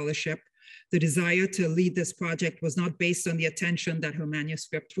nursing scholarship, the desire to lead this project was not based on the attention that her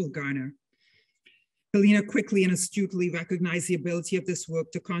manuscript will garner. Helena quickly and astutely recognized the ability of this work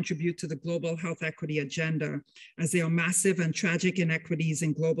to contribute to the global health equity agenda, as there are massive and tragic inequities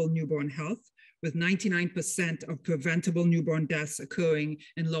in global newborn health, with 99% of preventable newborn deaths occurring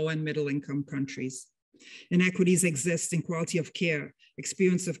in low and middle income countries. Inequities exist in quality of care,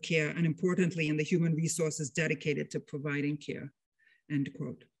 experience of care, and importantly, in the human resources dedicated to providing care, end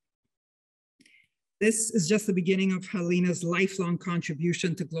quote. This is just the beginning of Helena's lifelong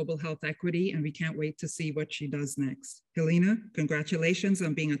contribution to global health equity, and we can't wait to see what she does next. Helena, congratulations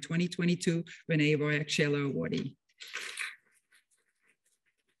on being a 2022 Renee Royak-Shaler awardee.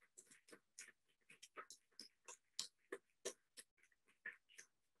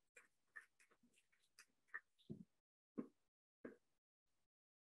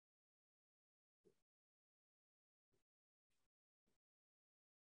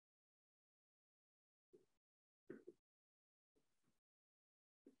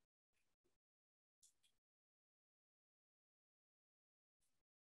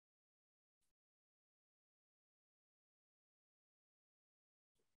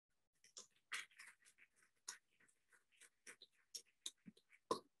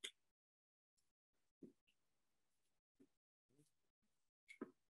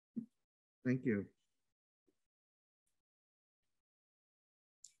 Thank you.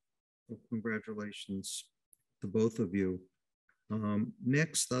 Well, congratulations to both of you.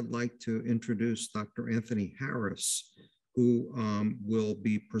 Next, I'd like to introduce Dr. Anthony Harris, who will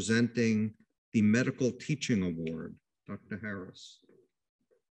be presenting the Medical Teaching Award. Dr. Harris.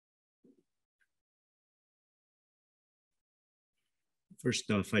 First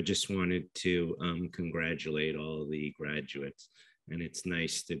off, I just wanted to congratulate all the graduates, and it's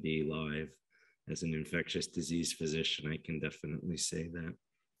nice to be live. As an infectious disease physician, I can definitely say that.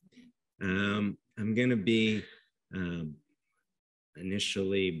 I'm going to be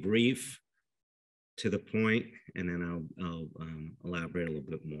initially brief, to the point, and then I'll elaborate a little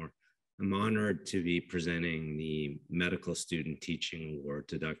bit more. I'm honored to be presenting the Medical Student Teaching Award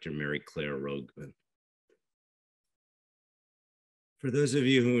to Dr. Mary Claire Rogman. For those of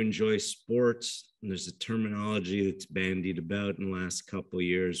you who enjoy sports, there's a terminology that's bandied about in the last couple of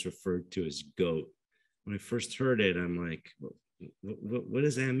years referred to as GOAT. When I first heard it, I'm like, what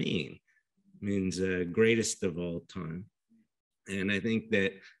does that mean? It means greatest of all time. And I think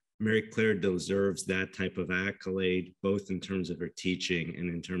that Mary Claire deserves that type of accolade, both in terms of her teaching and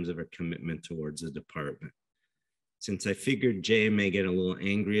in terms of her commitment towards the department. Since I figured Jay may get a little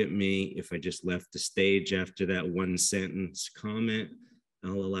angry at me if I just left the stage after that one sentence comment,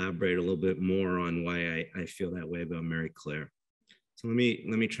 I'll elaborate a little bit more on why I feel that way about Mary Claire. So let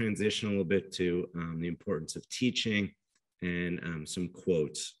me transition a little bit to the importance of teaching and some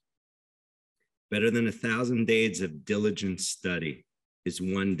quotes. Better than 1,000 days of diligent study is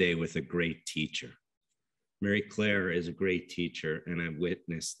one day with a great teacher. Mary Claire is a great teacher, and I've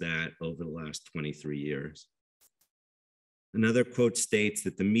witnessed that over the last 23 years. Another quote states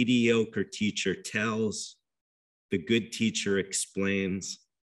that the mediocre teacher tells, the good teacher explains,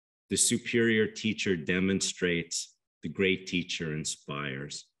 the superior teacher demonstrates, the great teacher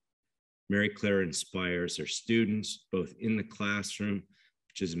inspires. Mary Claire inspires her students, both in the classroom,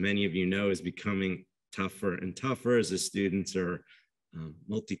 which as many of you know is becoming tougher and tougher as the students are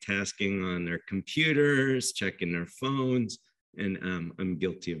multitasking on their computers, checking their phones, and I'm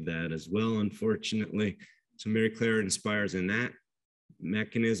guilty of that as well, unfortunately. So Mary Claire inspires in that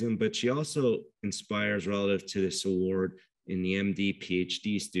mechanism, but she also inspires relative to this award in the MD,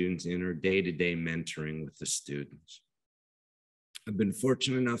 PhD students in her day-to-day mentoring with the students. I've been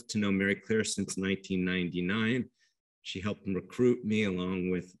fortunate enough to know Mary Claire since 1999. She helped recruit me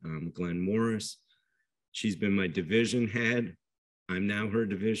along with Glenn Morris. She's been my division head. I'm now her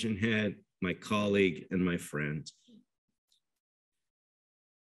division head, my colleague, and my friend.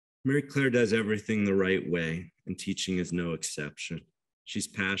 Mary Claire does everything the right way, and teaching is no exception. She's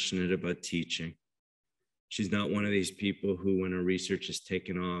passionate about teaching. She's not one of these people who, when her research is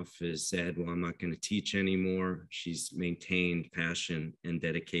taken off, has said, well, I'm not going to teach anymore. She's maintained passion and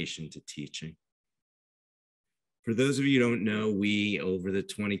dedication to teaching. For those of you who don't know, we, over the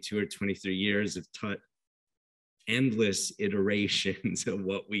 22 or 23 years, have taught endless iterations of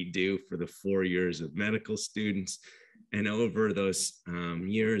what we do for the 4 years of medical students. And over those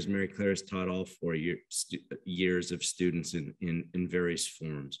years, Mary Claire has taught all 4 years of students in various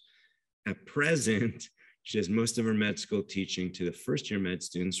forms. At present, she does most of her med school teaching to the first-year med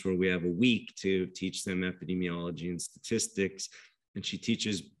students, where we have a week to teach them epidemiology and statistics. And she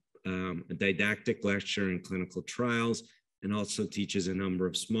teaches a didactic lecture in clinical trials, and also teaches a number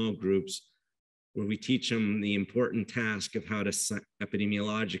of small groups where we teach them the important task of how to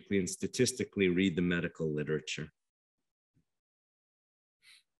epidemiologically and statistically read the medical literature.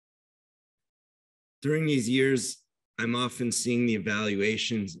 During these years, I'm often seeing the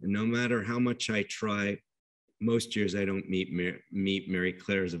evaluations, and no matter how much I try, most years I don't meet Mary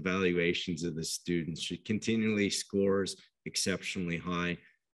Claire's evaluations of the students. She continually scores exceptionally high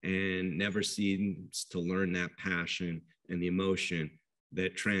and never seems to learn that passion and the emotion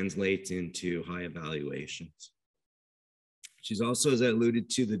that translates into high evaluations. She's also, as I alluded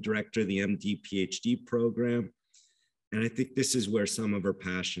to, the director of the MD PhD program. And I think this is where some of her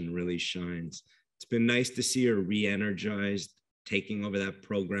passion really shines. It's been nice to see her re-energized, taking over that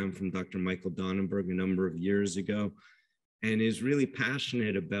program from Dr. Michael Donnenberg a number of years ago, and is really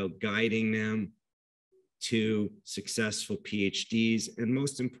passionate about guiding them to successful PhDs, and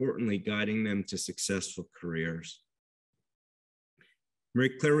most importantly, guiding them to successful careers. Mary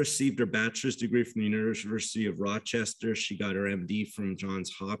Claire received her bachelor's degree from the University of Rochester. She got her MD from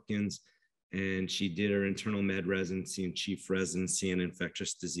Johns Hopkins, and she did her internal med residency and chief residency and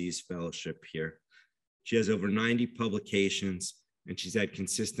infectious disease fellowship here. She has over 90 publications, and she's had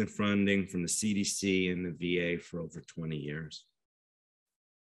consistent funding from the CDC and the VA for over 20 years.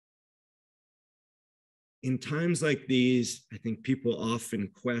 In times like these, I think people often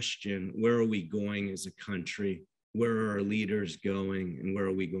question, where are we going as a country? Where are our leaders going, and where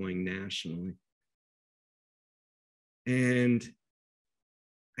are we going nationally? And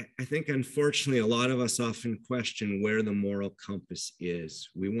I think, unfortunately, a lot of us often question where the moral compass is.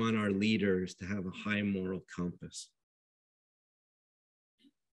 We want our leaders to have a high moral compass.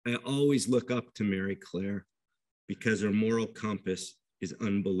 I always look up to Mary Claire because her moral compass is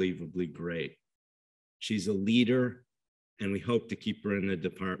unbelievably great. She's a leader, and we hope to keep her in the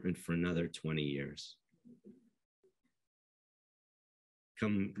department for another 20 years.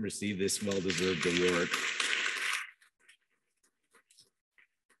 Come receive this well-deserved award.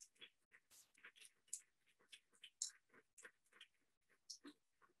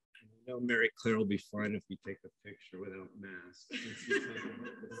 I know Mary Claire will be fine if we take a picture without masks.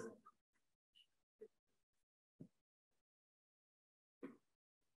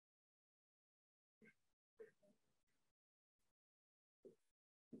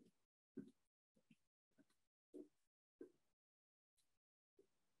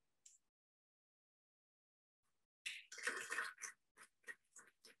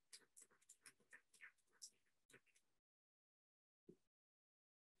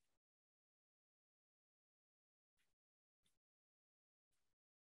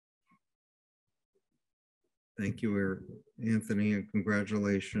 Thank you, Anthony, and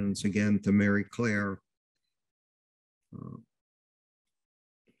congratulations again to Mary Claire.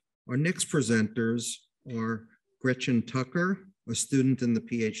 Our next presenters are Gretchen Tucker, a student in the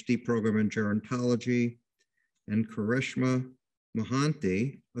PhD program in gerontology, and Karishma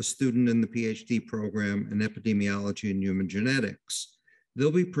Mohanty, a student in the PhD program in epidemiology and human genetics.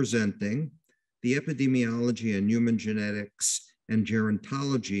 They'll be presenting the Epidemiology and Human Genetics and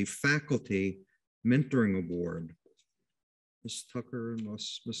Gerontology Faculty Mentoring Award. Ms. Tucker and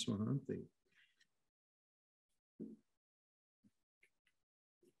Ms. Mohanty.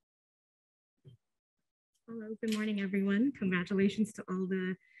 Hello, good morning, everyone. Congratulations to all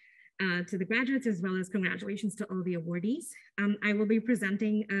the graduates, as well as congratulations to all the awardees. I will be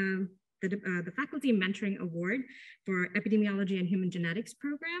presenting the Faculty Mentoring Award for Epidemiology and Human Genetics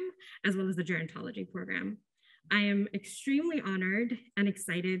program, as well as the Gerontology program. I am extremely honored and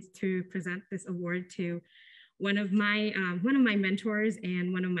excited to present this award to one of my mentors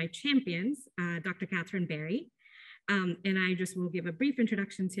and one of my champions, Dr. Catherine Berry. And I just will give a brief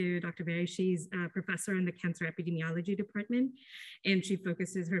introduction to Dr. Berry. She's a professor in the Cancer Epidemiology Department, and she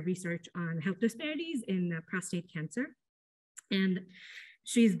focuses her research on health disparities in prostate cancer. And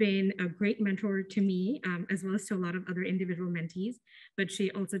she's been a great mentor to me, as well as to a lot of other individual mentees, but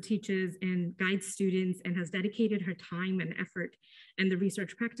she also teaches and guides students and has dedicated her time and effort in the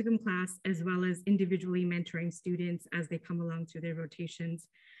research practicum class, as well as individually mentoring students as they come along through their rotations.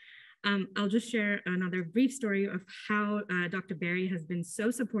 I'll just share another brief story of how Dr. Berry has been so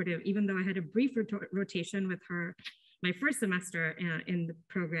supportive, even though I had a brief rotation with her my first semester in the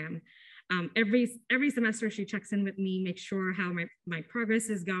program. Every semester she checks in with me, makes sure how my progress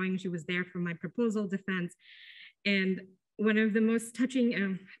is going. She was there for my proposal defense. And one of the most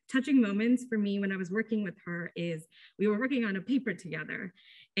touching moments for me when I was working with her is we were working on a paper together.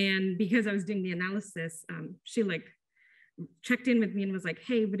 And because I was doing the analysis, she checked in with me and was like,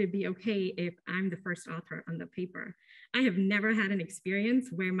 hey, would it be okay if I'm the first author on the paper? I have never had an experience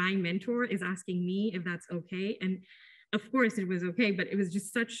where my mentor is asking me if that's okay. And of course it was okay, but it was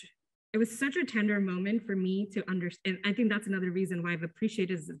such a tender moment for me to understand. I think that's another reason why I've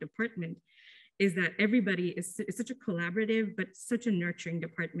appreciated the department, is that everybody is such a collaborative, but such a nurturing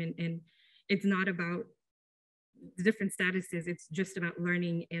department. And it's not about the different statuses, it's just about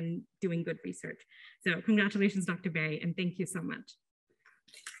learning and doing good research. So congratulations, Dr. Berry, and thank you so much.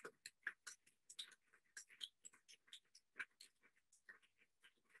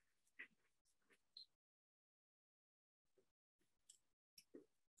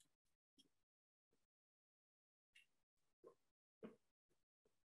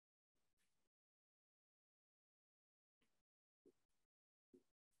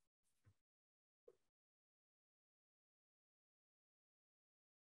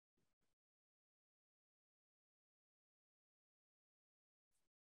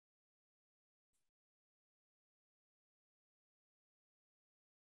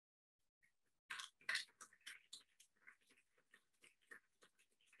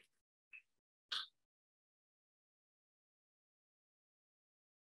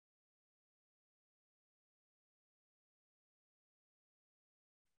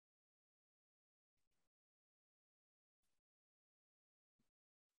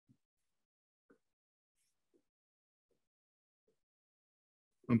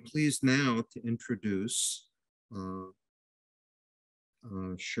 I'm pleased now to introduce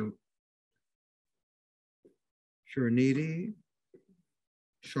Sharanidhi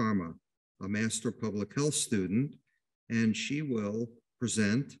Sharma, a Master of Public Health student, and she will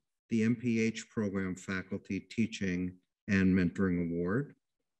present the MPH Program Faculty Teaching and Mentoring Award.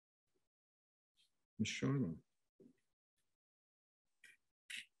 Ms. Sharma.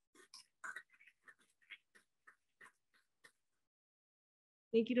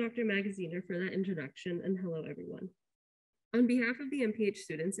 Thank you, Dr. Magaziner, for that introduction, and hello, everyone. On behalf of the MPH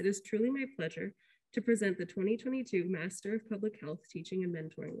students, it is truly my pleasure to present the 2022 Master of Public Health Teaching and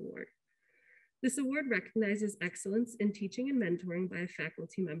Mentoring Award. This award recognizes excellence in teaching and mentoring by a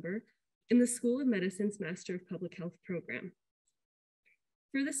faculty member in the School of Medicine's Master of Public Health program.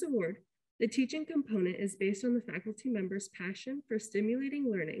 For this award, the teaching component is based on the faculty member's passion for stimulating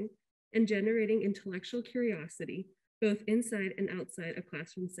learning and generating intellectual curiosity, both inside and outside a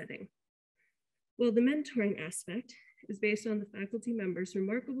classroom setting. While the mentoring aspect is based on the faculty member's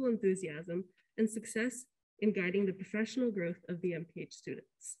remarkable enthusiasm and success in guiding the professional growth of the MPH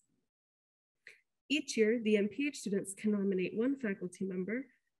students. Each year, the MPH students can nominate one faculty member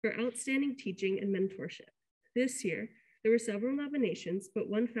for outstanding teaching and mentorship. This year, there were several nominations, but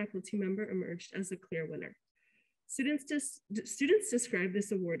one faculty member emerged as a clear winner. Students describe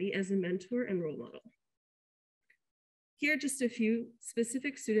this awardee as a mentor and role model. Here are just a few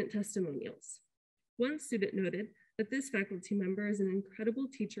specific student testimonials. One student noted that this faculty member is an incredible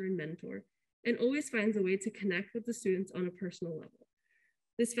teacher and mentor and always finds a way to connect with the students on a personal level.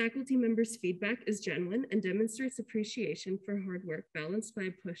 This faculty member's feedback is genuine and demonstrates appreciation for hard work balanced by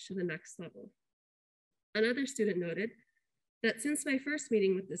a push to the next level. Another student noted that since my first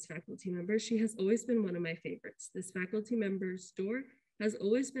meeting with this faculty member, she has always been one of my favorites. This faculty member's door has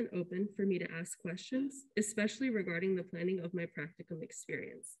always been open for me to ask questions, especially regarding the planning of my practicum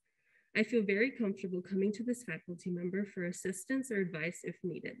experience. I feel very comfortable coming to this faculty member for assistance or advice if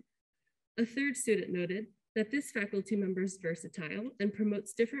needed. A third student noted that this faculty member is versatile and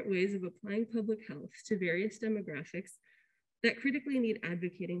promotes different ways of applying public health to various demographics that critically need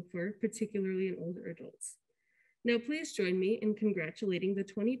advocating for, particularly in older adults. Now, please join me in congratulating the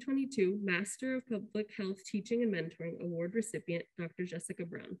 2022 Master of Public Health Teaching and Mentoring Award recipient, Dr. Jessica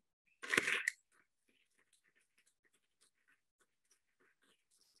Brown.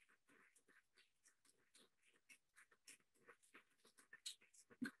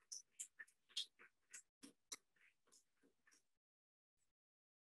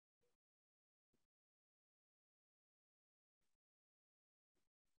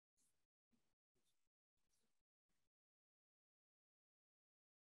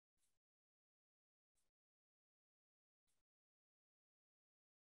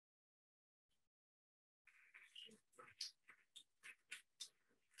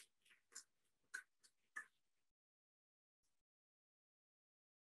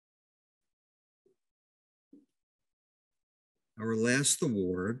 Our last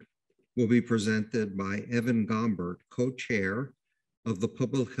award will be presented by Evan Gombert, co-chair of the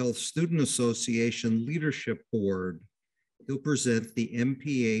Public Health Student Association Leadership Board. He'll present the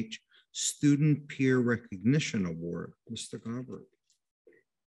MPH Student Peer Recognition Award. Mr. Gombert.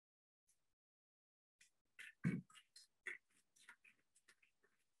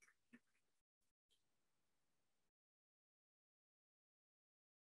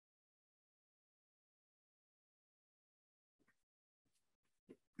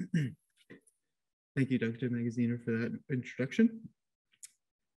 Thank you, Dr. Magaziner, for that introduction.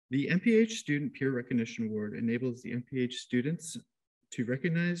 The MPH Student Peer Recognition Award enables the MPH students to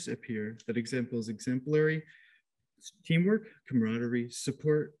recognize a peer that exemplifies exemplary teamwork, camaraderie,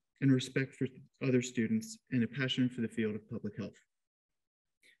 support, and respect for other students, and a passion for the field of public health.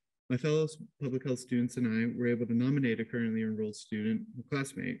 My fellow public health students and I were able to nominate a currently enrolled student, a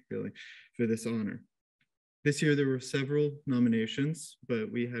classmate really, for this honor. This year, there were several nominations,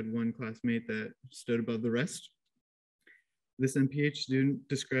 but we had one classmate that stood above the rest. This MPH student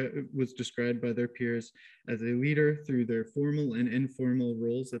was described by their peers as a leader through their formal and informal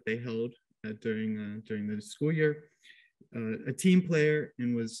roles that they held during the school year, a team player,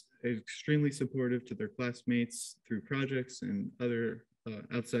 and was extremely supportive to their classmates through projects and other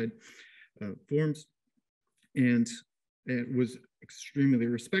outside forums, and it was extremely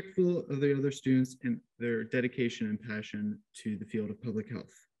respectful of the other students and their dedication and passion to the field of public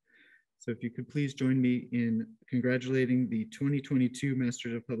health. So if you could please join me in congratulating the 2022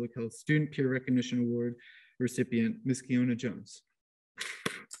 Masters of Public Health Student Peer Recognition Award recipient, Ms. Keona Jones.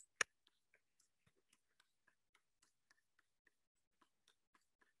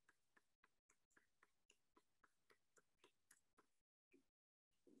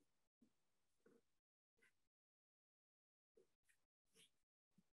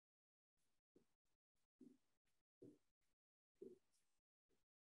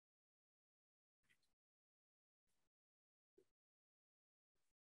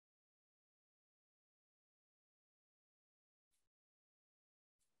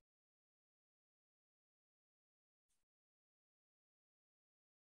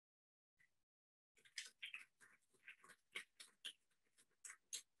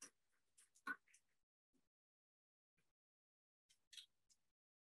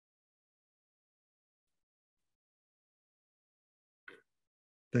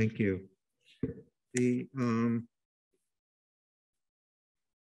 Thank you. Thank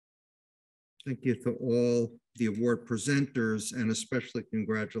you to all the award presenters, and especially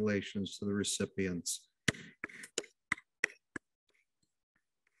congratulations to the recipients.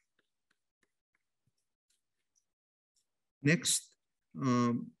 Next,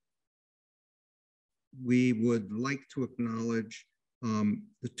 we would like to acknowledge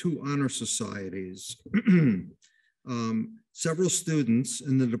the two honor societies. Several students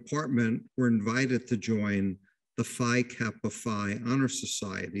in the department were invited to join the Phi Kappa Phi Honor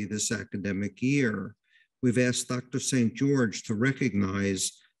Society this academic year. We've asked Dr. St. George to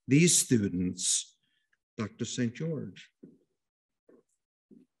recognize these students. Dr. St. George.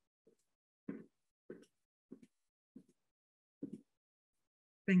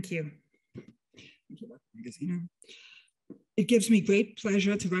 Thank you. Thank you, Dr. Magaziner. It gives me great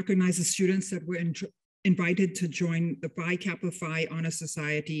pleasure to recognize the students that were invited to join the Phi Kappa Phi Honor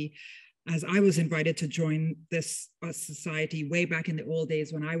Society, as I was invited to join this society way back in the old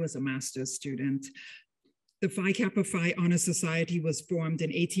days when I was a master's student. The Phi Kappa Phi Honor Society was formed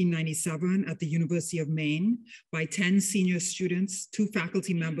in 1897 at the University of Maine by 10 senior students, 2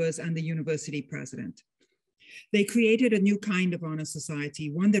 faculty members, and the university president. They created a new kind of honor society,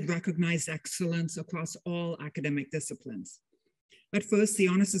 one that recognized excellence across all academic disciplines. At first, the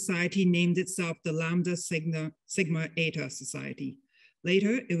Honor Society named itself the Lambda Sigma Eta Society.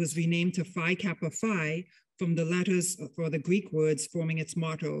 Later, it was renamed to Phi Kappa Phi from the letters for the Greek words forming its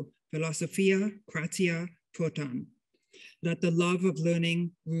motto, Philosophia, Kratia, Proton. Let the love of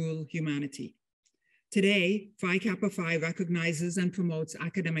learning rule humanity. Today, Phi Kappa Phi recognizes and promotes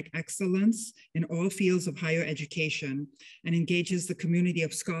academic excellence in all fields of higher education and engages the community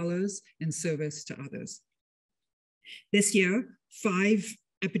of scholars in service to others. This year, 5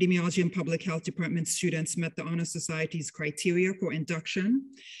 Epidemiology and Public Health Department students met the Honor Society's criteria for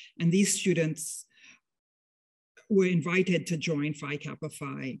induction, and these students were invited to join Phi Kappa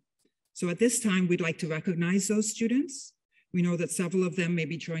Phi. So at this time, we'd like to recognize those students. We know that several of them may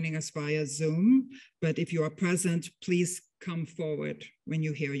be joining us via Zoom, but if you are present, please come forward when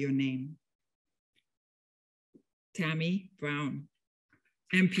you hear your name. Tammy Brown,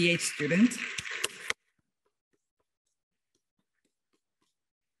 MPH student.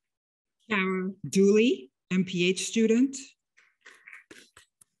 Kara Dooley, MPH student.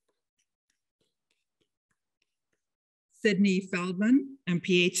 Sydney Feldman,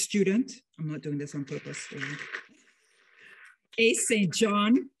 MPH student. I'm not doing this on purpose. Ace St.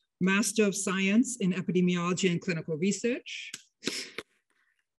 John, Master of Science in Epidemiology and Clinical Research.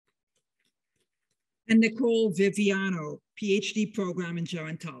 And Nicole Viviano, PhD program in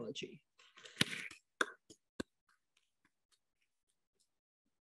gerontology.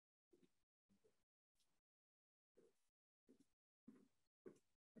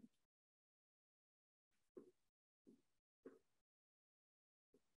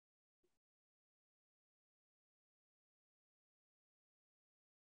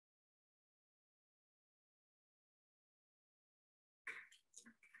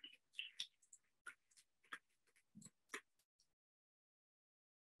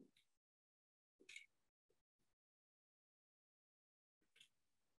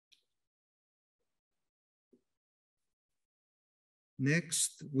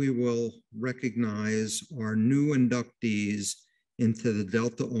 Next, we will recognize our new inductees into the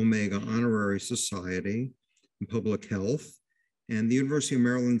Delta Omega Honorary Society in Public Health. And the University of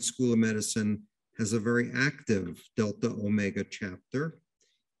Maryland School of Medicine has a very active Delta Omega chapter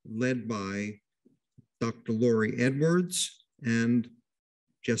led by Dr. Lori Edwards and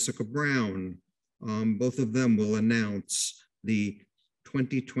Jessica Brown. Both of them will announce the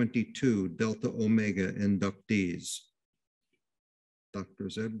 2022 Delta Omega inductees.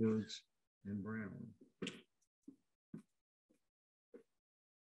 Drs. Edwards and Brown.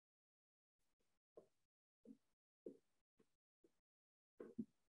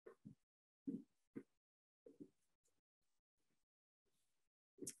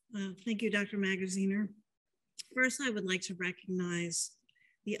 Thank you, Dr. Magaziner. First, I would like to recognize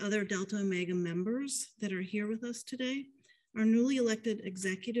the other Delta Omega members that are here with us today. Our newly elected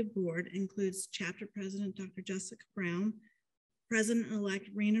executive board includes Chapter President Dr. Jessica Brown, President-elect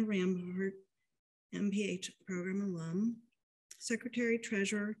Rena Rambart, MPH program alum,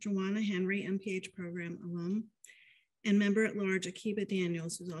 Secretary-Treasurer Joanna Henry, MPH program alum, and Member-at-Large Akiba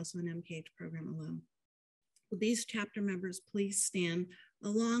Daniels, who's also an MPH program alum. Will these chapter members please stand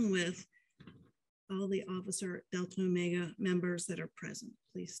along with all the Officer Delta Omega members that are present?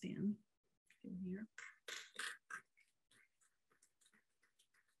 Please stand here.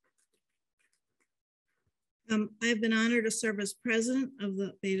 I've been honored to serve as president of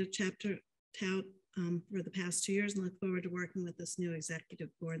the Beta Chapter Tout for the past 2 years and look forward to working with this new executive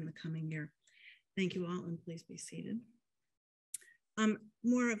board in the coming year. Thank you all, and please be seated.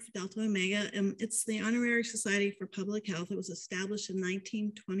 More of Delta Omega. It's the Honorary Society for Public Health. It was established in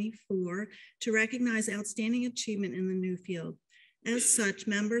 1924 to recognize outstanding achievement in the new field. As such,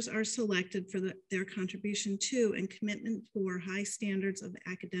 members are selected for their contribution to and commitment for high standards of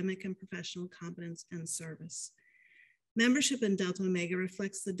academic and professional competence and service. Membership in Delta Omega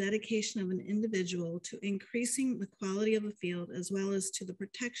reflects the dedication of an individual to increasing the quality of the field, as well as to the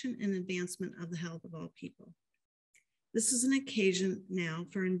protection and advancement of the health of all people. This is an occasion now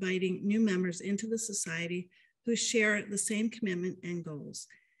for inviting new members into the society who share the same commitment and goals.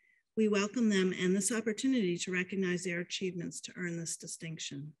 We welcome them and this opportunity to recognize their achievements to earn this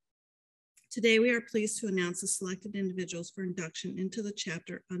distinction. Today, we are pleased to announce the selected individuals for induction into the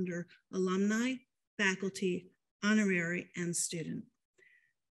chapter under alumni, faculty, honorary, and student.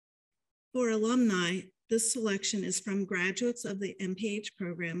 For alumni, this selection is from graduates of the MPH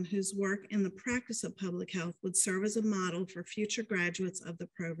program whose work in the practice of public health would serve as a model for future graduates of the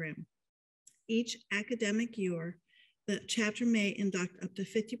program. Each academic year, the chapter may induct up to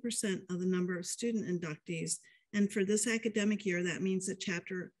 50% of the number of student inductees, and for this academic year, that means the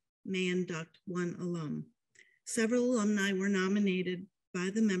chapter may induct one alum. Several alumni were nominated by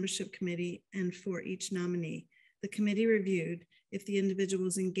the membership committee, and for each nominee, the committee reviewed if the individual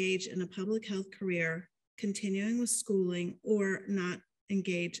was engaged in a public health career, continuing with schooling, or not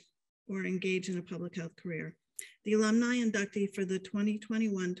engaged in a public health career. The alumni inductee for the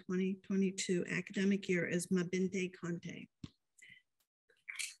 2021-2022 academic year is Mabinte Conte.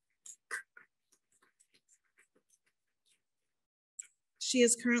 She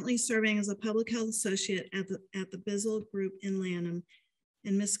is currently serving as a public health associate at the Bizzle Group in Lanham,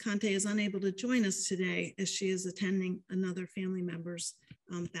 and Ms. Conte is unable to join us today as she is attending another family member's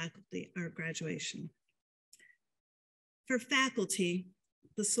faculty or graduation. For faculty,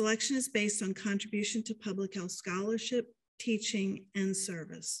 the selection is based on contribution to public health scholarship, teaching, and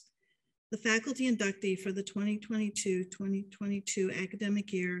service. The faculty inductee for the 2022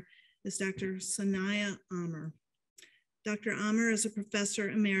 academic year is Dr. Sanaya Amar. Dr. Amar is a professor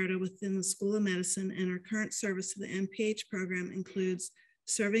emerita within the School of Medicine, and her current service to the MPH program includes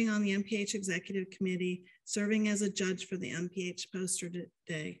serving on the MPH Executive Committee, serving as a judge for the MPH Poster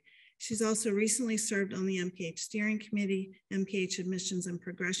Day. She's also recently served on the MPH Steering Committee, MPH Admissions and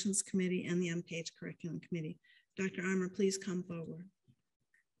Progressions Committee, and the MPH Curriculum Committee. Dr. Amar, please come forward.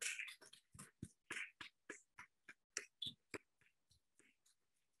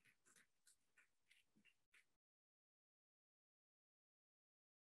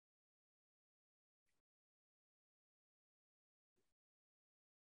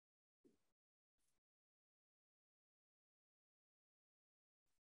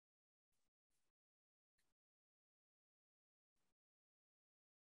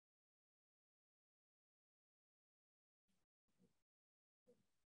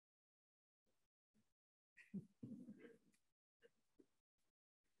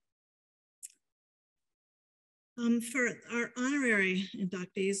 For our honorary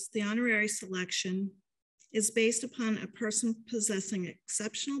inductees, the honorary selection is based upon a person possessing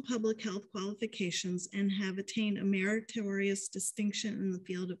exceptional public health qualifications and have attained a meritorious distinction in the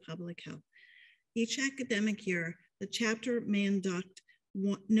field of public health. Each academic year, the chapter may induct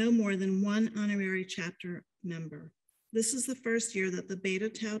no more than one honorary chapter member. This is the first year that the Beta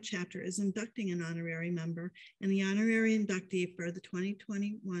Tau chapter is inducting an honorary member, and the honorary inductee for the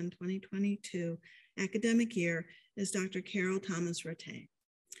 2021-2022 academic year is Dr. Carol Thomas Rattay.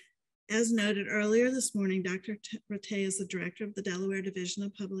 As noted earlier this morning, Dr. Rattay is the director of the Delaware Division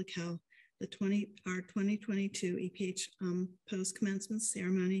of Public Health, our 2022 EPH post-commencement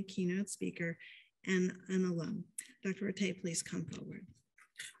ceremony keynote speaker, and an alum. Dr. Rattay, please come forward.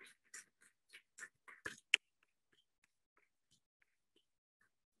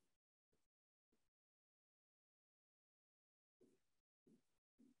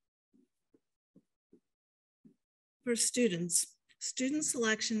 For students, student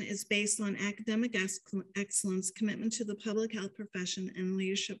selection is based on academic excellence, commitment to the public health profession, and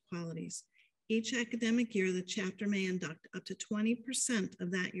leadership qualities. Each academic year, the chapter may induct up to 20%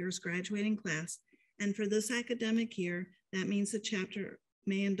 of that year's graduating class. And for this academic year, that means the chapter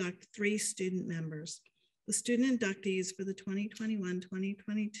may induct 3 student members. The student inductees for the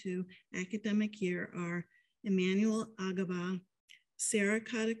 2021-2022 academic year are Emmanuel Agaba, Sarah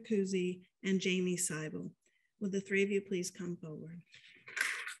Katakuzzi, and Jamie Seibel. Would the 3 of you please come forward?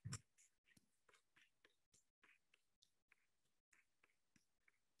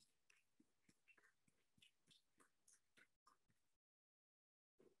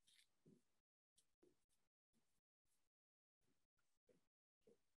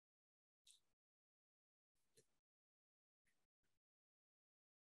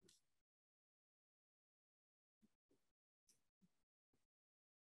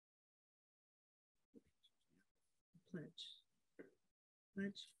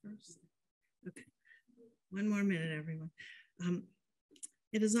 Pledge first. Okay, one more minute, everyone.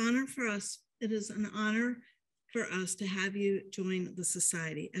 It is an honor for us to have you join the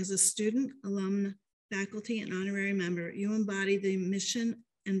society. As a student, alum, faculty, and honorary member, you embody the mission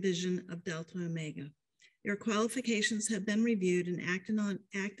and vision of Delta Omega. Your qualifications have been reviewed and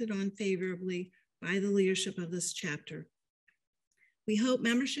acted on favorably by the leadership of this chapter. We hope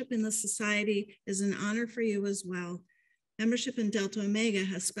membership in the society is an honor for you as well. Membership in Delta Omega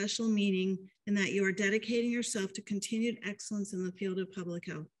has special meaning in that you are dedicating yourself to continued excellence in the field of public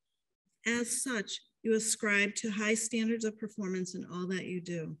health. As such, you ascribe to high standards of performance in all that you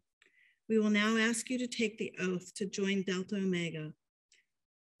do. We will now ask you to take the oath to join Delta Omega.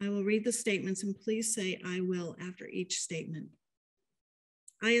 I will read the statements and please say "I will" after each statement.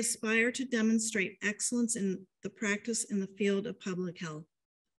 I aspire to demonstrate excellence in the practice in the field of public health.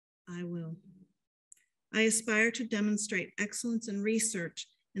 I will. I aspire to demonstrate excellence in research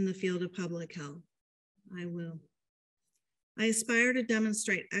in the field of public health. I will. I aspire to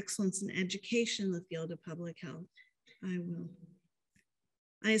demonstrate excellence in education in the field of public health. I will.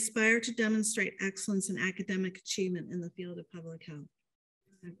 I aspire to demonstrate excellence in academic achievement in the field of public health.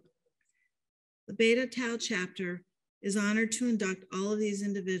 The Beta Tau chapter is honored to induct all of these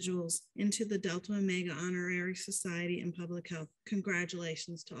individuals into the Delta Omega Honorary Society in Public Health.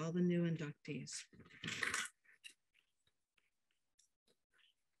 Congratulations to all the new inductees.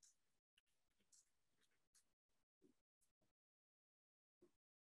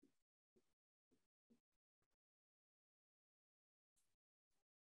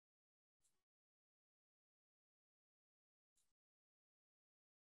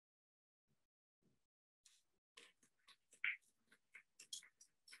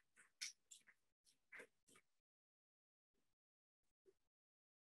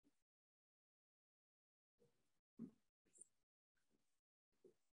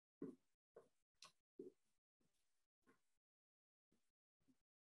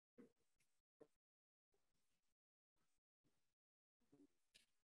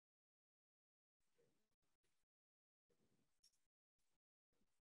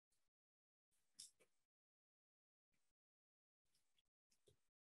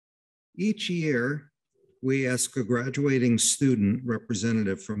 Each year, we ask a graduating student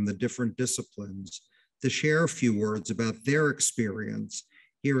representative from the different disciplines to share a few words about their experience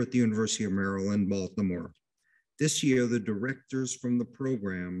here at the University of Maryland, Baltimore. This year, the directors from the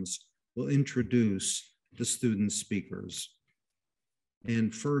programs will introduce the student speakers.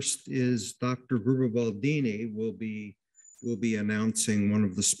 And first is Dr. Gruber Baldini will be announcing one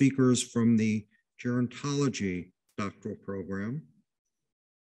of the speakers from the gerontology doctoral program.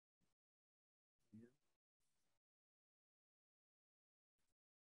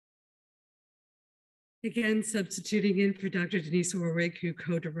 Again, substituting in for Dr. Denise Orwig, who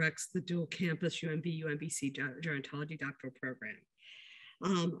co-directs the dual campus UMB-UMBC gerontology doctoral program.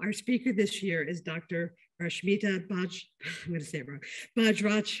 Our speaker this year is Dr. Rashmita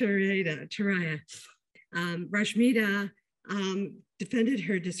Bajracharya. Rashmita defended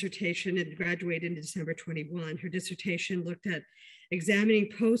her dissertation and graduated in December 21. Her dissertation looked at examining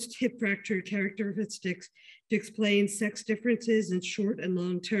post-hip fracture characteristics to explain sex differences in short and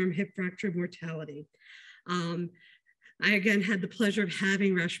long-term hip fracture mortality. I again had the pleasure of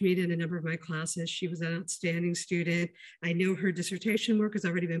having Rashmita in a number of my classes. She was an outstanding student. I know her dissertation work has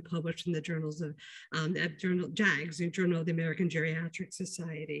already been published in the journals of Journal JAGS, the Journal of the American Geriatric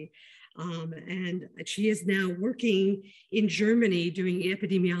Society. And she is now working in Germany doing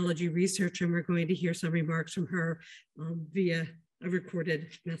epidemiology research, and we're going to hear some remarks from her via a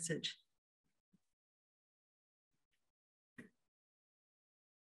recorded message.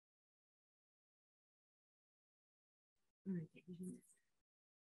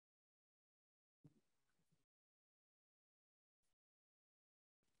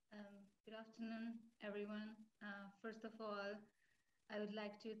 Good afternoon, everyone. First of all, I would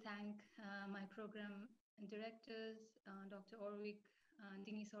like to thank my program directors, Dr. Orwig,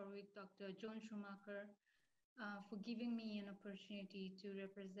 Denise Orwig, Dr. Joan Schumacher, for giving me an opportunity to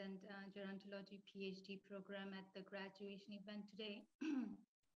represent gerontology PhD program at the graduation event today.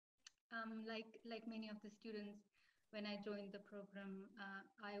 Like many of the students, when I joined the program,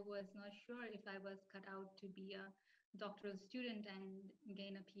 I was not sure if I was cut out to be a doctoral student and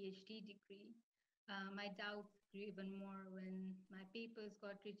gain a PhD degree. My doubts grew even more when my papers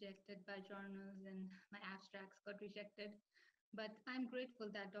got rejected by journals and my abstracts got rejected. But I'm grateful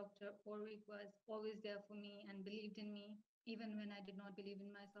that Dr. Orwig was always there for me and believed in me, even when I did not believe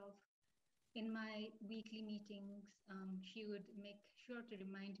in myself. In my weekly meetings, she would make sure to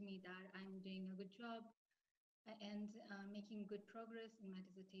remind me that I'm doing a good job and making good progress in my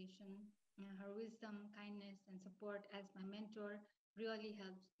dissertation. Her wisdom, kindness, and support as my mentor really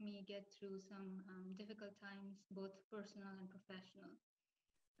helped me get through some difficult times, both personal and professional.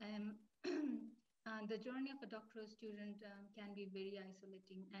 The journey of a doctoral student can be very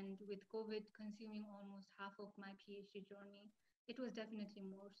isolating, and with COVID consuming almost half of my PhD journey, it was definitely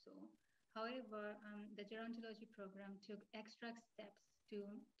more so. However, the gerontology program took extra steps to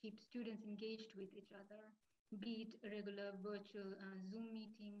keep students engaged with each other, be it regular virtual Zoom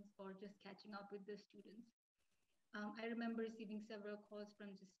meetings or just catching up with the students. I remember receiving several calls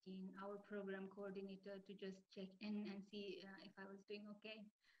from Justine, our program coordinator, to just check in and see if I was doing okay.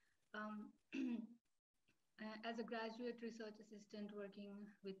 As a graduate research assistant working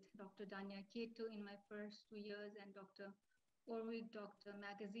with Dr. Danya Keto in my first 2 years and Dr. Orwig, Dr.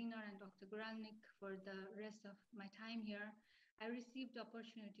 Magaziner, and Dr. Gralnik for the rest of my time here, I received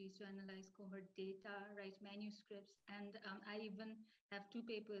opportunities to analyze cohort data, write manuscripts, and I even have 2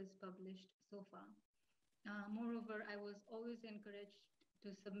 papers published so far. Moreover, I was always encouraged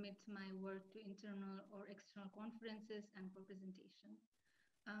to submit my work to internal or external conferences and for presentation.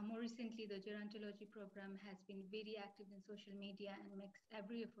 More recently, the gerontology program has been very active in social media and makes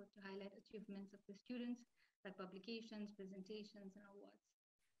every effort to highlight achievements of the students, like publications, presentations, and awards.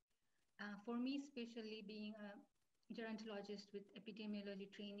 For me, especially being a gerontologist with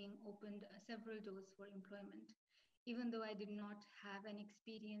epidemiology training opened several doors for employment. Even though I did not have any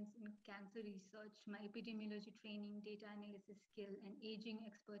experience in cancer research, my epidemiology training, data analysis skill, and aging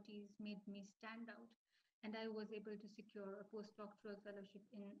expertise made me stand out, and I was able to secure a postdoctoral fellowship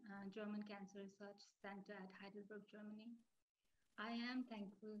in German Cancer Research Center at Heidelberg, Germany. I am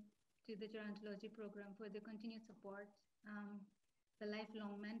thankful to the gerontology program for the continued support, the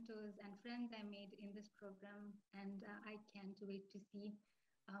lifelong mentors and friends I made in this program, and I can't wait to see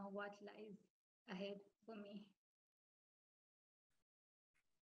what lies ahead for me.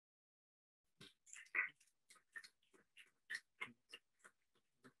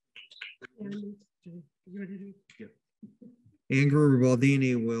 Andrew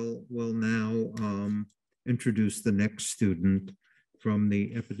Baldini will now introduce the next student from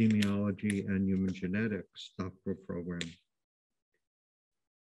the Epidemiology and Human Genetics doctoral program.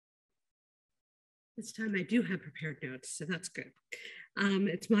 This time I do have prepared notes, so that's good.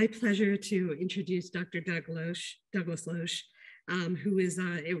 It's my pleasure to introduce Dr. Douglas Loesch, who is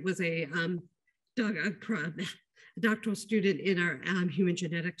a doctoral student in our human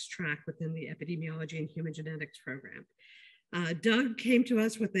genetics track within the Epidemiology and Human Genetics program. Doug came to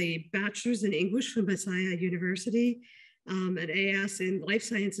us with a bachelor's in English from Messiah University, an AS in Life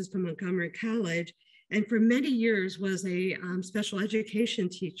Sciences from Montgomery College, and for many years was a special education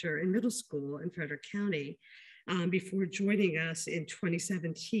teacher in middle school in Frederick County before joining us in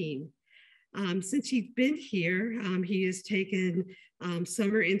 2017. Since he's been here, he has taken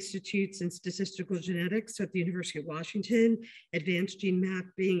summer institutes in statistical genetics at the University of Washington, advanced gene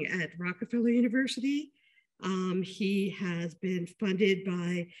mapping at Rockefeller University. He has been funded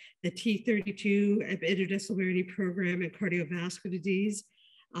by the T32 Interdisciplinary Program in Cardiovascular Disease,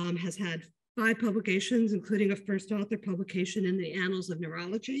 has had 5 publications, including a first author publication in the Annals of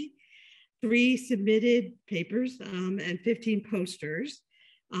Neurology, 3 submitted papers, and 15 posters.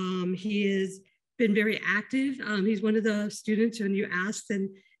 He has been very active. He's one of the students when you ask and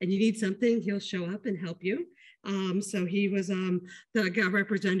you need something, he'll show up and help you. So he was the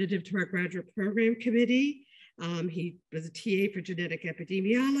representative to our graduate program committee. He was a TA for genetic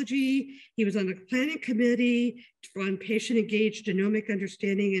epidemiology. He was on the planning committee on patient engaged genomic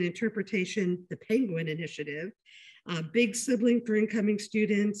understanding and interpretation, the Penguin Initiative, big sibling for incoming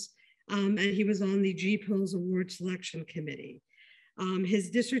students. And he was on the GPOLS Award Selection Committee.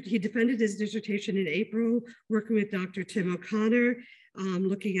 He defended his dissertation in April, working with Dr. Tim O'Connor,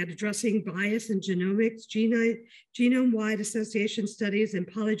 looking at addressing bias in genomics, genome-wide association studies, and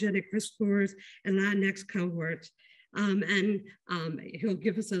polygenic risk scores and Latinx cohorts. He'll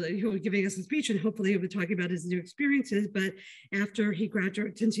be giving us a speech, and hopefully he'll be talking about his new experiences. But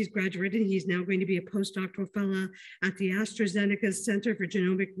since he's graduated, he's now going to be a postdoctoral fellow at the AstraZeneca Center for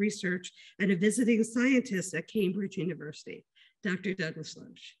Genomic Research and a visiting scientist at Cambridge University. Dr. Douglas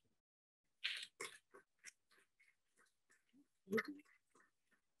Loesch.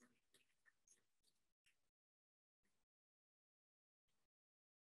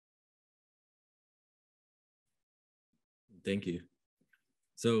 Thank you.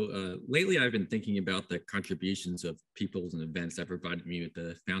 So lately I've been thinking about the contributions of peoples and events that provided me with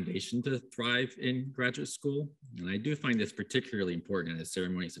the foundation to thrive in graduate school. And I do find this particularly important in a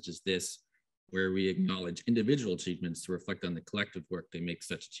ceremony such as this, where we acknowledge individual achievements to reflect on the collective work that makes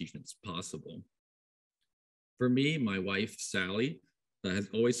such achievements possible. For me, my wife, Sally, has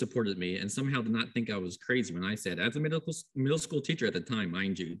always supported me and somehow did not think I was crazy when I said, as a middle school teacher at the time,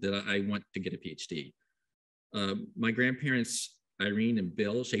 mind you, that I want to get a PhD. My grandparents, Irene and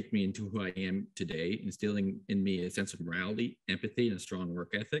Bill, shaped me into who I am today, instilling in me a sense of morality, empathy, and a strong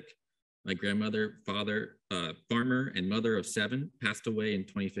work ethic. My grandmother, father, farmer and mother of 7, passed away in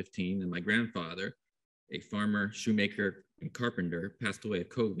 2015, and my grandfather, a farmer, shoemaker, and carpenter, passed away of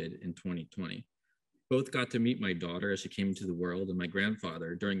COVID in 2020. Both got to meet my daughter as she came into the world, and my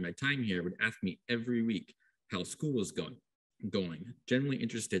grandfather, during my time here, would ask me every week how school was going, generally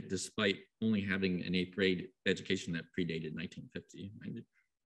interested despite only having an 8th grade education that predated 1950.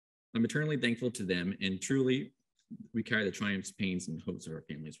 I'm eternally thankful to them, and truly, we carry the triumphs, pains, and hopes of our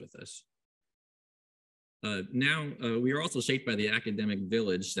families with us. Now, we are also shaped by the academic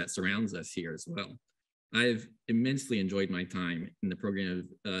village that surrounds us here as well. I've immensely enjoyed my time in the program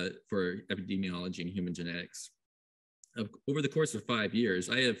for epidemiology and human genetics. Over the course of 5 years,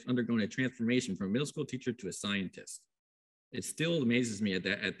 I have undergone a transformation from a middle school teacher to a scientist. It still amazes me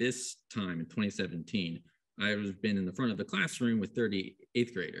that at this time in 2017, I've been in the front of the classroom with 30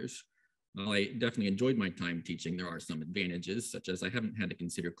 8th graders. While I definitely enjoyed my time teaching, there are some advantages, such as I haven't had to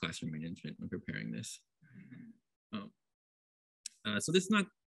consider classroom management when preparing this. So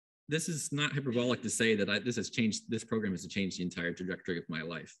this is not hyperbolic to say that this program has changed the entire trajectory of my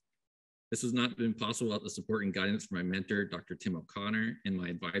life. This has not been possible without the support and guidance from my mentor, Dr. Tim O'Connor, and my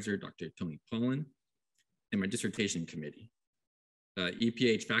advisor, Dr. Tony Paulin, and my dissertation committee.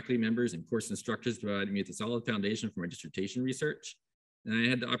 EPH faculty members and course instructors provided me with a solid foundation for my dissertation research. And I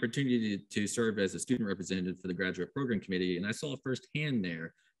had the opportunity to serve as a student representative for the graduate program committee, and I saw firsthand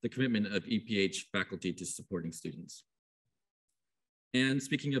there the commitment of EPH faculty to supporting students. And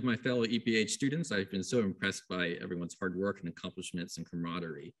speaking of my fellow EPH students, I've been so impressed by everyone's hard work and accomplishments and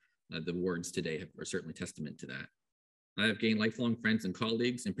camaraderie. The awards today are certainly testament to that. I have gained lifelong friends and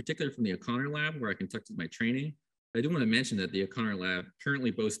colleagues, in particular from the O'Connor Lab, where I conducted my training. I do want to mention that the O'Connor Lab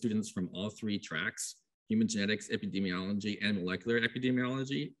currently boasts students from all 3 tracks: human genetics, epidemiology, and molecular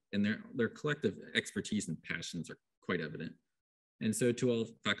epidemiology, and their collective expertise and passions are quite evident. And so to all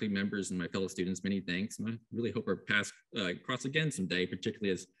faculty members and my fellow students, many thanks. And I really hope our paths cross again someday,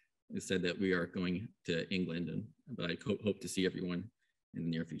 particularly as I said that we are going to England, but I hope to see everyone in the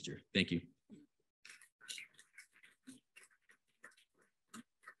near future. Thank you.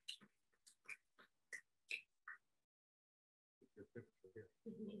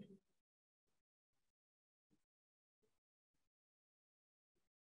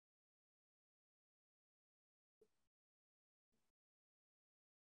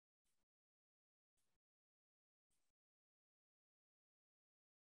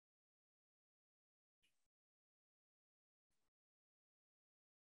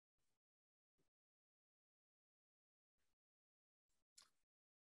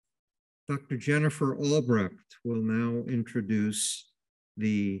 Dr. Jennifer Albrecht will now introduce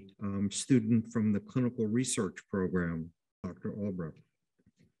the student from the clinical research program, Dr. Albrecht.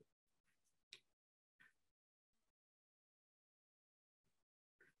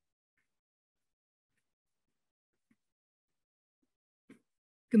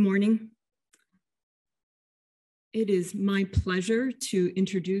 Good morning. It is my pleasure to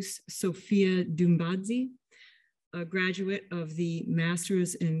introduce Sophia Dumbadzi, a graduate of the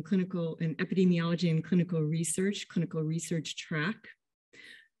Master's in Epidemiology and Clinical Research track.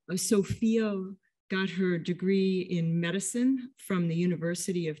 Sophia got her degree in medicine from the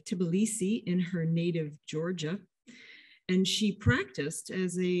University of Tbilisi in her native Georgia. And she practiced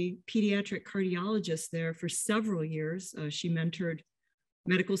as a pediatric cardiologist there for several years. She mentored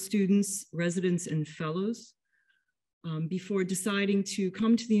medical students, residents, and fellows before deciding to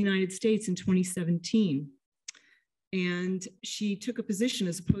come to the United States in 2017. And she took a position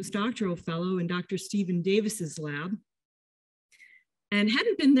as a postdoctoral fellow in Dr. Stephen Davis's lab and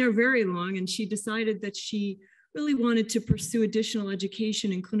hadn't been there very long. And she decided that she really wanted to pursue additional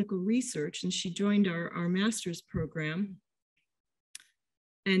education in clinical research. And she joined our master's program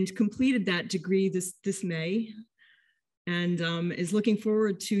and completed that degree this May, and is looking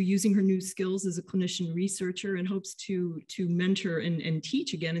forward to using her new skills as a clinician researcher and hopes to mentor and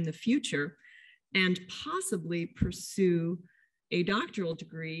teach again in the future, and possibly pursue a doctoral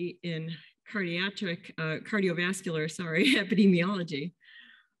degree in cardiovascular epidemiology.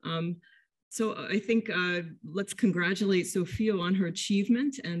 So I think let's congratulate Sophia on her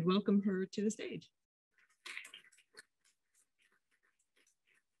achievement and welcome her to the stage.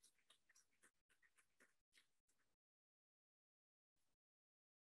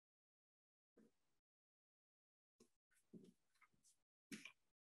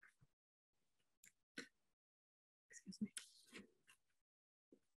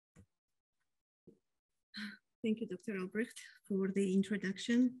 Thank you, Dr. Albrecht, for the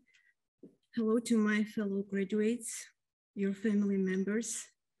introduction. Hello to my fellow graduates, your family members,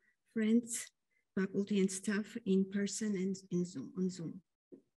 friends, faculty and staff in person and on Zoom.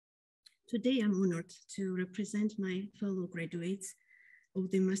 Today, I'm honored to represent my fellow graduates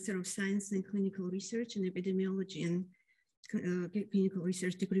of the Master of Science in Clinical Research and Epidemiology and Clinical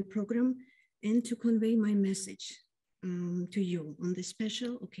Research degree program, and to convey my message to you on this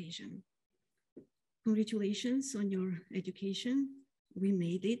special occasion. Congratulations on your education. We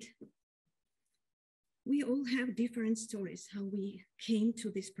made it. We all have different stories how we came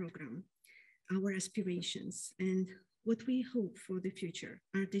to this program. Our aspirations and what we hope for the future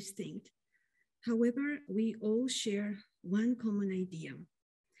are distinct. However, we all share one common idea,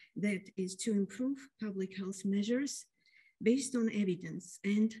 that is to improve public health measures based on evidence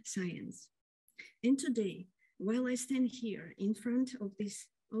and science. And today, while I stand here in front of this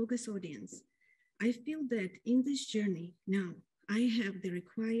august audience, I feel that in this journey now, I have the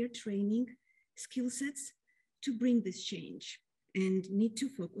required training, skill sets to bring this change and need to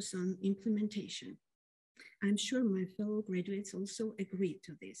focus on implementation. I'm sure my fellow graduates also agree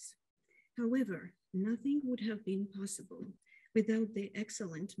to this. However, nothing would have been possible without the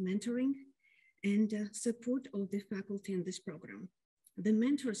excellent mentoring and support of the faculty in this program. The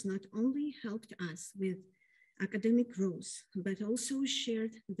mentors not only helped us with academic growth, but also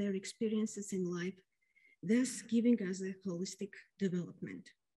shared their experiences in life, thus giving us a holistic development.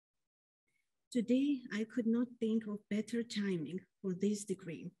 Today, I could not think of better timing for this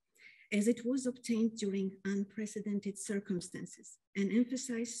degree, as it was obtained during unprecedented circumstances and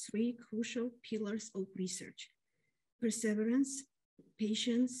emphasized three crucial pillars of research: perseverance,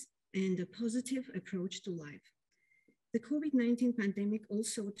 patience, and a positive approach to life. The COVID-19 pandemic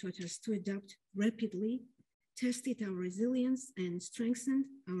also taught us to adapt rapidly, tested our resilience, and strengthened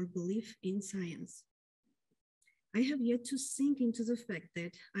our belief in science. I have yet to sink into the fact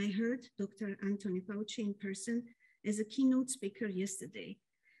that I heard Dr. Anthony Fauci in person as a keynote speaker yesterday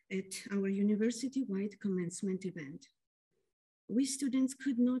at our university-wide commencement event. We students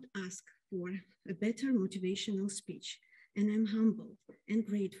could not ask for a better motivational speech, and I'm humbled and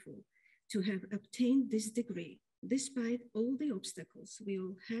grateful to have obtained this degree despite all the obstacles we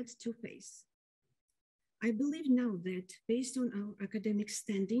all had to face. I believe now that based on our academic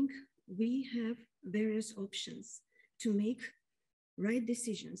standing, we have various options to make right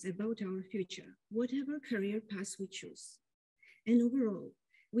decisions about our future, whatever career path we choose. And overall,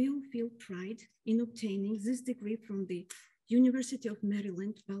 we all feel pride in obtaining this degree from the University of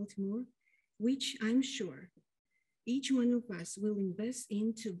Maryland, Baltimore, which I'm sure each one of us will invest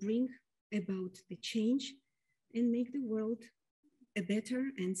in to bring about the change and make the world a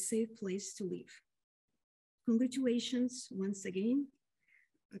better and safe place to live. Congratulations once again,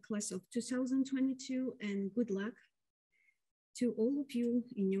 class of 2022, and good luck to all of you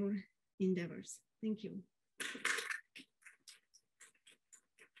in your endeavors. Thank you.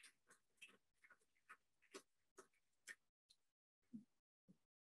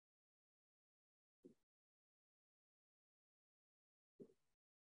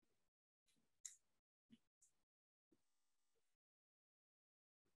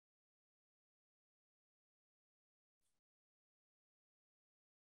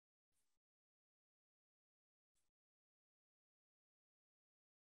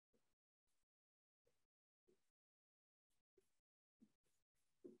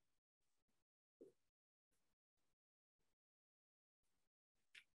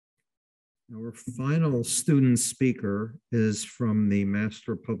 Our final student speaker is from the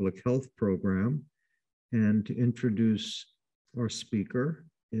Master Public Health Program. And to introduce our speaker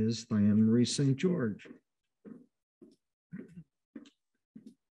is Diane Marie St. George.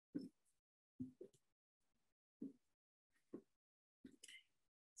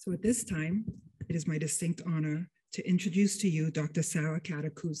 So at this time, it is my distinct honor to introduce to you Dr. Sarah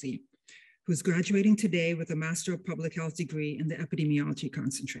Catacuzzi, who is graduating today with a Master of Public Health degree in the epidemiology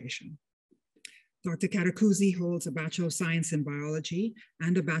concentration. Dr. Catacuzzi holds a Bachelor of Science in Biology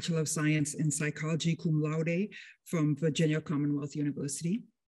and a Bachelor of Science in Psychology cum laude from Virginia Commonwealth University.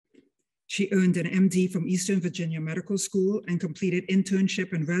 She earned an MD from Eastern Virginia Medical School and completed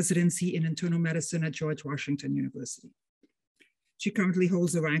internship and residency in internal medicine at George Washington University. She currently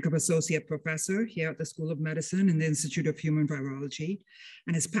holds the rank of Associate Professor here at the School of Medicine in the Institute of Human Virology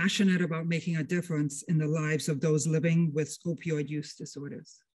and is passionate about making a difference in the lives of those living with opioid use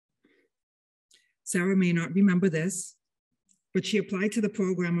disorders. Sarah may not remember this, but she applied to the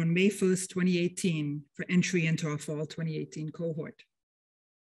program on May 1st, 2018 for entry into our fall 2018 cohort.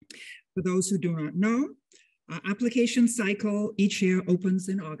 For those who do not know, our application cycle each year opens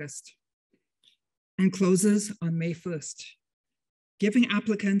in August and closes on May 1st, giving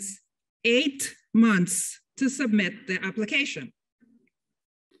applicants 8 months to submit their application.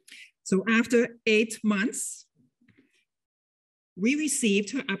 So after 8 months, We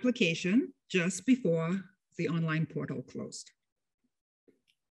received her application just before the online portal closed.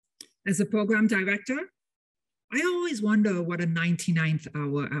 As a program director, I always wonder what a 99th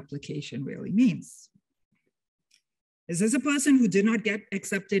hour application really means. Is this a person who did not get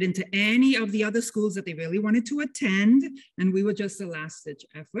accepted into any of the other schools that they really wanted to attend, and we were just a last-ditch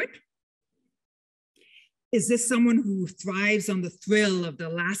effort? Is this someone who thrives on the thrill of the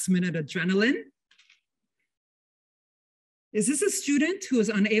last-minute adrenaline? Is this a student who is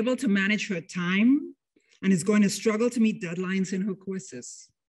unable to manage her time and is going to struggle to meet deadlines in her courses?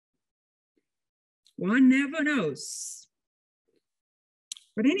 One never knows.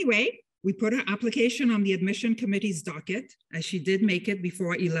 But anyway, we put her application on the admission committee's docket, as she did make it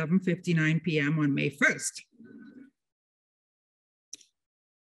before 11:59 p.m. on May 1st.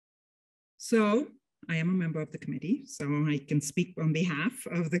 So I am a member of the committee, so I can speak on behalf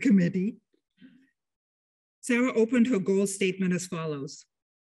of the committee. Sarah opened her goal statement as follows: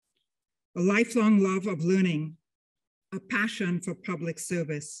 a lifelong love of learning, a passion for public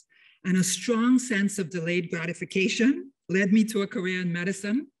service, and a strong sense of delayed gratification led me to a career in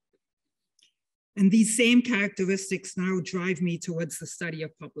medicine. And these same characteristics now drive me towards the study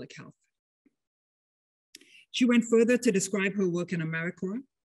of public health. She went further to describe her work in AmeriCorps,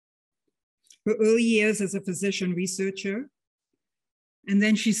 her early years as a physician researcher, and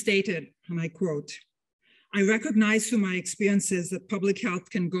then she stated, and I quote, "I recognize through my experiences that public health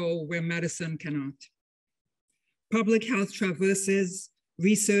can go where medicine cannot. Public health traverses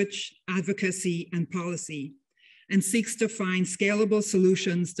research, advocacy, and policy, and seeks to find scalable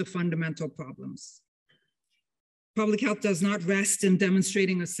solutions to fundamental problems. Public health does not rest in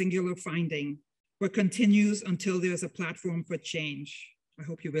demonstrating a singular finding, but continues until there's a platform for change." I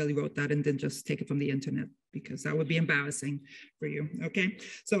hope you really wrote that and didn't just take it from the internet, because that would be embarrassing for you, okay?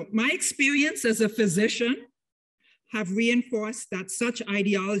 So my experience as a physician have reinforced that such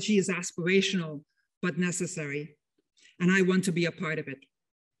ideology is aspirational, but necessary, and I want to be a part of it,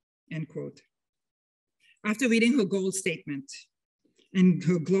 end quote. After reading her goal statement and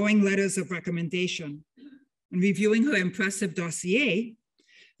her glowing letters of recommendation and reviewing her impressive dossier,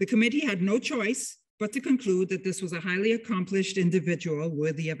 the committee had no choice but to conclude that this was a highly accomplished individual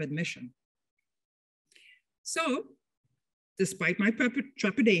worthy of admission. So, despite my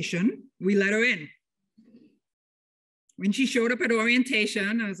trepidation, we let her in. When she showed up at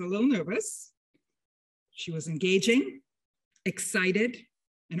orientation, I was a little nervous. She was engaging, excited,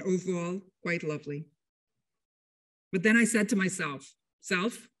 and overall quite lovely. But then I said to myself,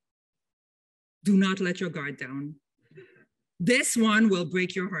 "Self, do not let your guard down. This one will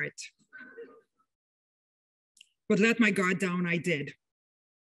break your heart." But let my guard down I did.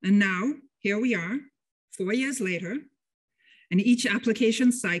 And now, here we are, 4 years later, and each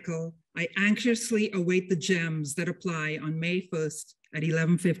application cycle, I anxiously await the gems that apply on May 1st at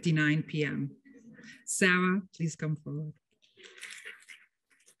 11:59 p.m. Sarah, please come forward.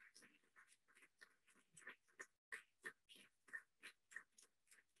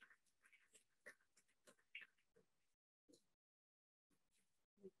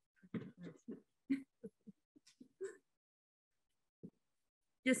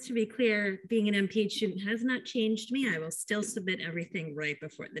 Just to be clear, being an MPH student has not changed me. I will still submit everything right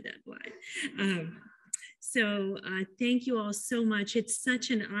before the deadline. Thank you all so much. It's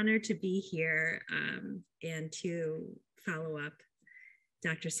such an honor to be here and to follow up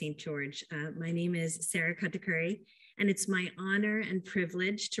Dr. St. George. My name is Sarah Katakuri, and it's my honor and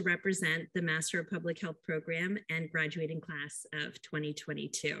privilege to represent the Master of Public Health program and graduating class of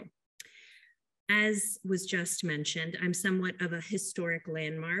 2022. As was just mentioned, I'm somewhat of a historic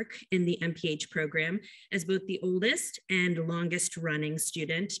landmark in the MPH program as both the oldest and longest running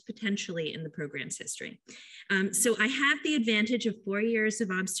student, potentially in the program's history. So I have the advantage of 4 years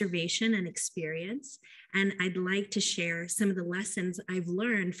of observation and experience, and I'd like to share some of the lessons I've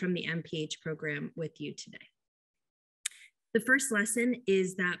learned from the MPH program with you today. The first lesson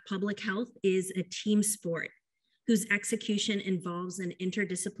is that public health is a team sport whose execution involves an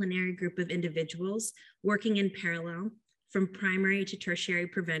interdisciplinary group of individuals working in parallel from primary to tertiary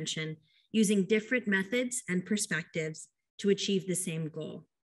prevention, using different methods and perspectives to achieve the same goal.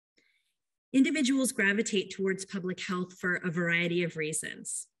 Individuals gravitate towards public health for a variety of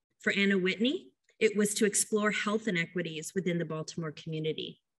reasons. For Anna Whitney, it was to explore health inequities within the Baltimore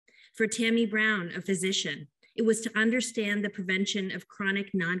community. For Tammy Brown, a physician, it was to understand the prevention of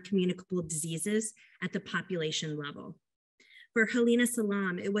chronic non-communicable diseases at the population level. For Helena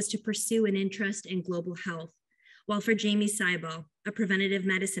Salam, it was to pursue an interest in global health, while for Jamie Seibel, a preventative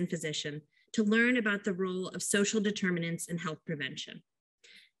medicine physician, to learn about the role of social determinants in health prevention.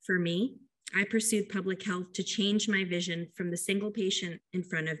 For me, I pursued public health to change my vision from the single patient in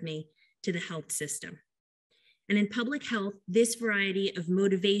front of me to the health system. And in public health, this variety of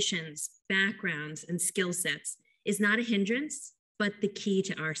motivations, backgrounds, and skill sets is not a hindrance, but the key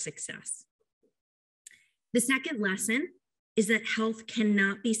to our success. The second lesson is that health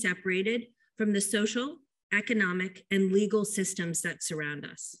cannot be separated from the social, economic, and legal systems that surround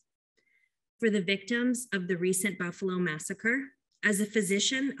us. For the victims of the recent Buffalo massacre, as a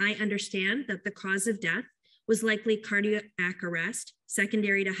physician, I understand that the cause of death was likely cardiac arrest,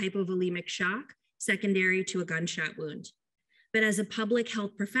 secondary to hypovolemic shock, secondary to a gunshot wound. But as a public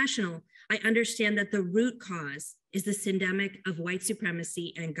health professional, I understand that the root cause is the syndemic of white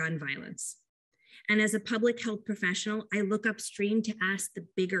supremacy and gun violence. And as a public health professional, I look upstream to ask the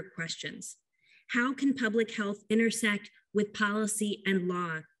bigger questions. How can public health intersect with policy and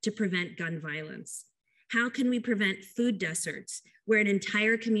law to prevent gun violence? How can we prevent food deserts where an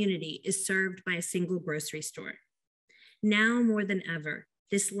entire community is served by a single grocery store? Now more than ever,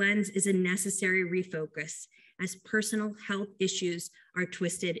 this lens is a necessary refocus as personal health issues are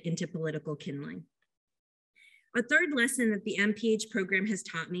twisted into political kindling. A third lesson that the MPH program has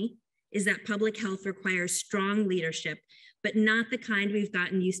taught me is that public health requires strong leadership, but not the kind we've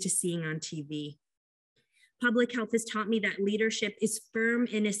gotten used to seeing on TV. Public health has taught me that leadership is firm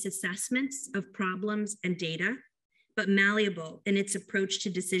in its assessments of problems and data, but malleable in its approach to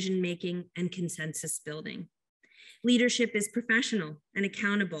decision-making and consensus building. Leadership is professional and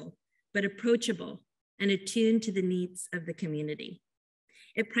accountable, but approachable and attuned to the needs of the community.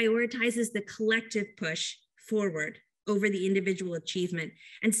 It prioritizes the collective push forward over the individual achievement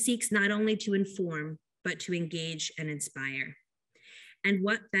and seeks not only to inform, but to engage and inspire. And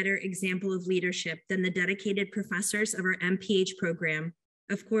what better example of leadership than the dedicated professors of our MPH program,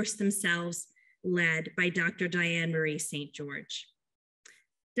 of course themselves led by Dr. Diane Marie St. George.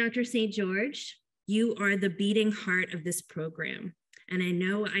 Dr. St. George, you are the beating heart of this program. And I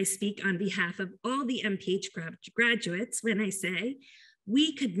know I speak on behalf of all the MPH graduates when I say,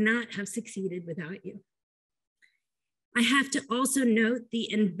 we could not have succeeded without you. I have to also note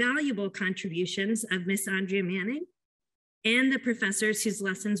the invaluable contributions of Miss Andrea Manning and the professors whose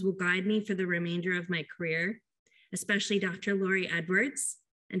lessons will guide me for the remainder of my career, especially Dr. Lori Edwards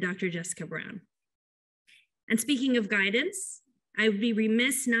and Dr. Jessica Brown. And speaking of guidance, I would be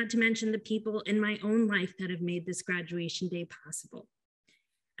remiss not to mention the people in my own life that have made this graduation day possible.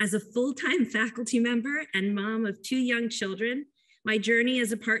 As a full-time faculty member and mom of 2 young children, my journey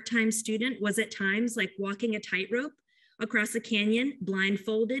as a part-time student was at times like walking a tightrope across a canyon,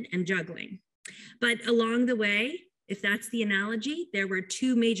 blindfolded and juggling. But along the way, if that's the analogy, there were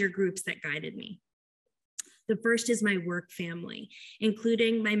 2 major groups that guided me. The first is my work family,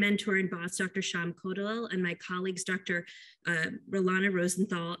 including my mentor and boss, Dr. Sham Kodalel, and my colleagues, Dr. Rolana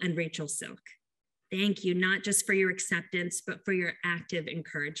Rosenthal and Rachel Silk. Thank you, not just for your acceptance, but for your active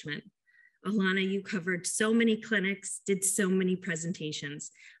encouragement. Alana, you covered so many clinics, did so many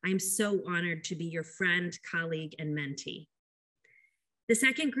presentations. I'm so honored to be your friend, colleague, and mentee. The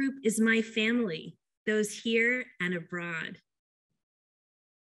second group is my family, those here and abroad.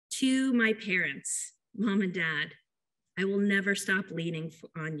 To my parents, Mom and Dad, I will never stop leaning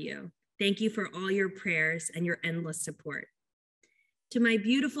on you. Thank you for all your prayers and your endless support. To my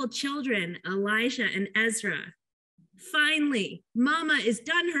beautiful children, Elijah and Ezra, finally, Mama has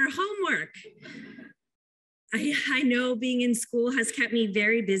done her homework. I know being in school has kept me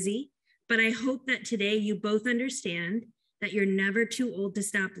very busy, but I hope that today you both understand that you're never too old to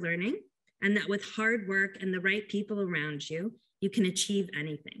stop learning, and that with hard work and the right people around you, you can achieve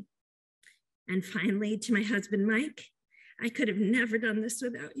anything. And finally, to my husband, Mike, I could have never done this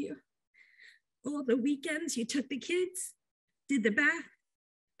without you. All the weekends you took the kids, did the bath,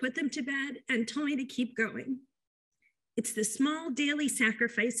 put them to bed, and told me to keep going. It's the small daily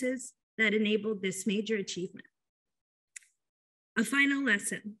sacrifices that enabled this major achievement. A final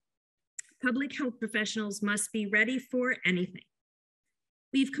lesson, public health professionals must be ready for anything.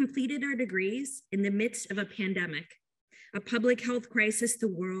 We've completed our degrees in the midst of a pandemic, a public health crisis the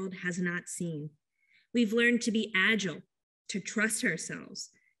world has not seen. We've learned to be agile, to trust ourselves,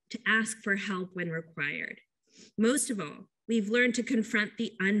 to ask for help when required. Most of all, we've learned to confront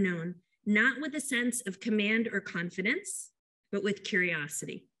the unknown, not with a sense of command or confidence, but with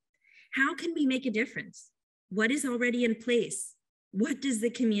curiosity. How can we make a difference? What is already in place? What does the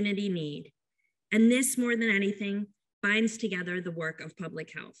community need? And this, more than anything, binds together the work of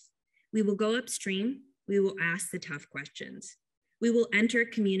public health. We will go upstream. We will ask the tough questions. We will enter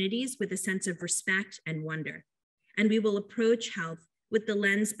communities with a sense of respect and wonder. And we will approach health with the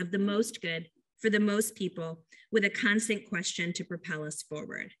lens of the most good for the most people, with a constant question to propel us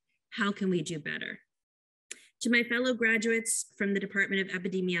forward. How can we do better? To my fellow graduates from the Department of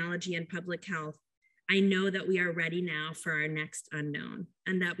Epidemiology and Public Health, I know that we are ready now for our next unknown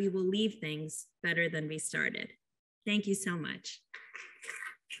and that we will leave things better than we started. Thank you so much.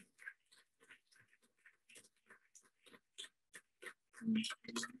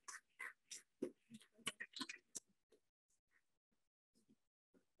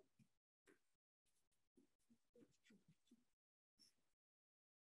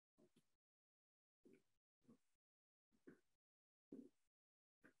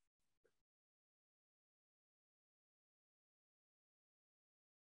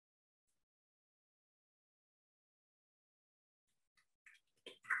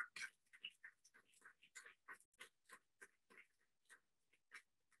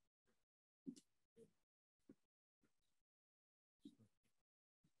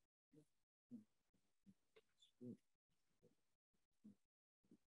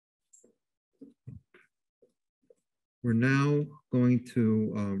 We're now going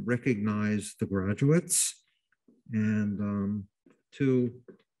to recognize the graduates, and to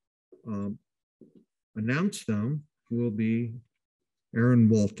announce them will be Aaron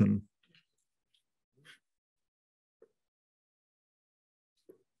Walton.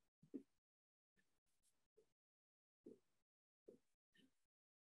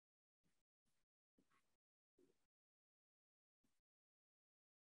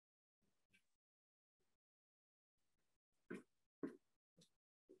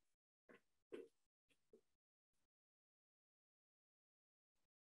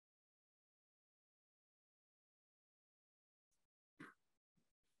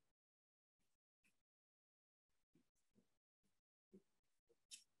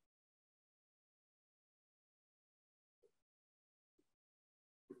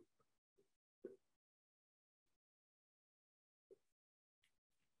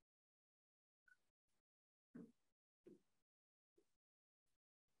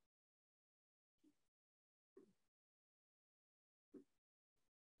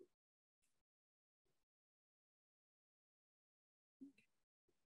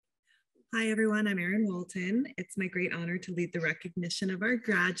 Hi, everyone. I'm Erin Walton. It's my great honor to lead the recognition of our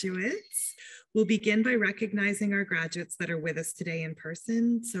graduates. We'll begin by recognizing our graduates that are with us today in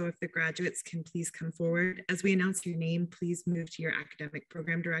person. So if the graduates can please come forward. As we announce your name, please move to your academic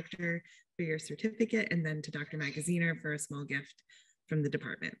program director for your certificate and then to Dr. Magaziner for a small gift from the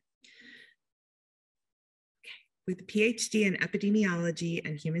department. Okay. With a PhD in epidemiology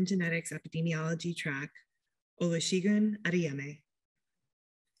and human genetics epidemiology track, Olusegun Adeyemi.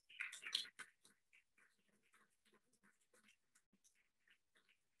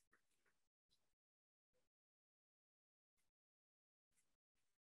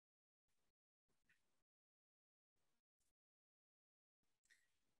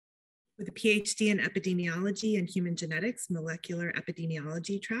 With a PhD in epidemiology and human genetics, molecular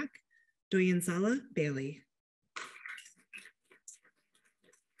epidemiology track, Doyinzala Bailey.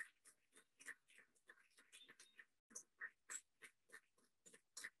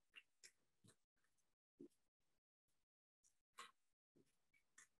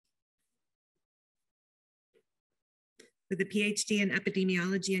 With a PhD in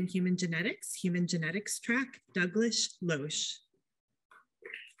epidemiology and human genetics track, Douglas Loesch.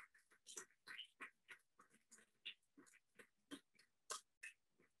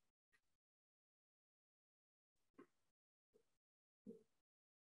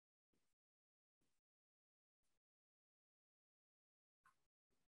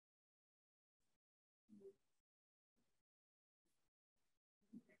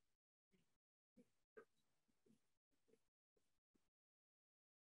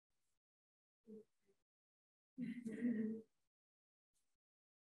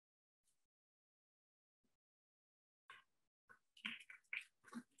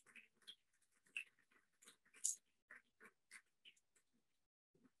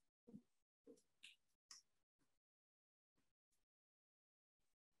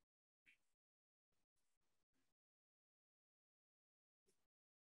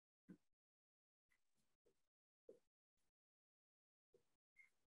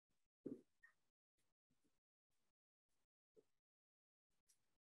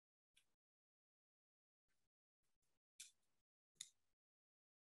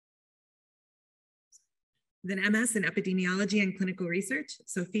 Then MS in epidemiology and clinical research,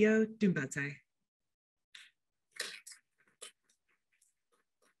 Sophia Dumbate.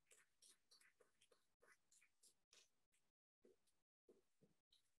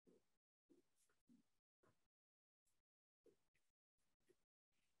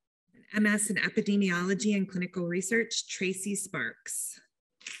 MS in epidemiology and clinical research, Tracy Sparks.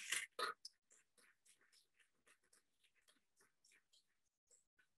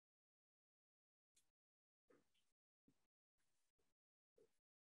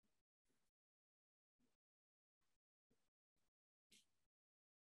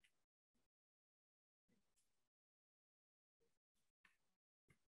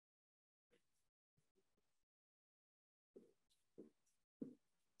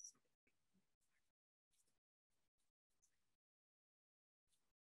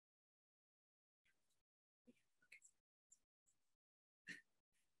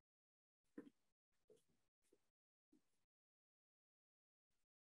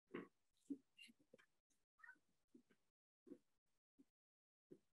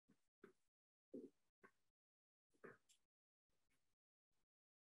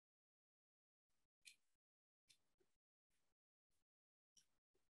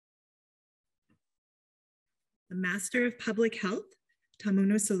 The Master of Public Health,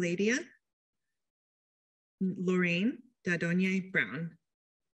 Tamuno Soladia, Lorraine Dadonye Brown.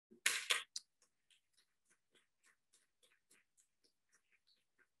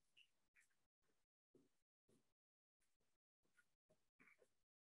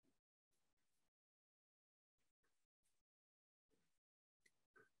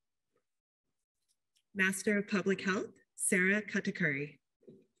 Master of Public Health, Sarah Katakuri.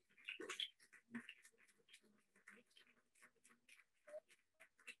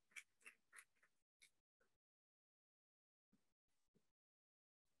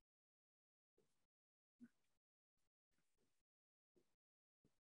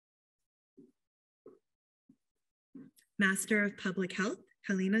 Master of Public Health,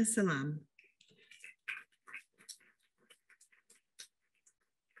 Helena Salam.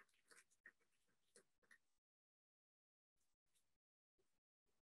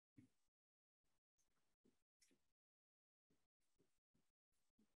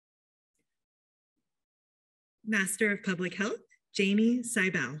 Master of Public Health, Jamie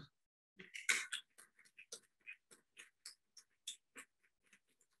Seibel.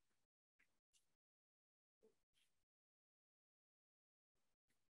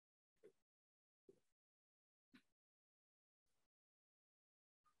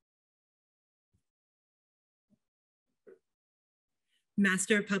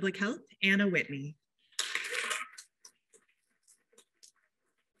 Master of Public Health, Anna Whitney.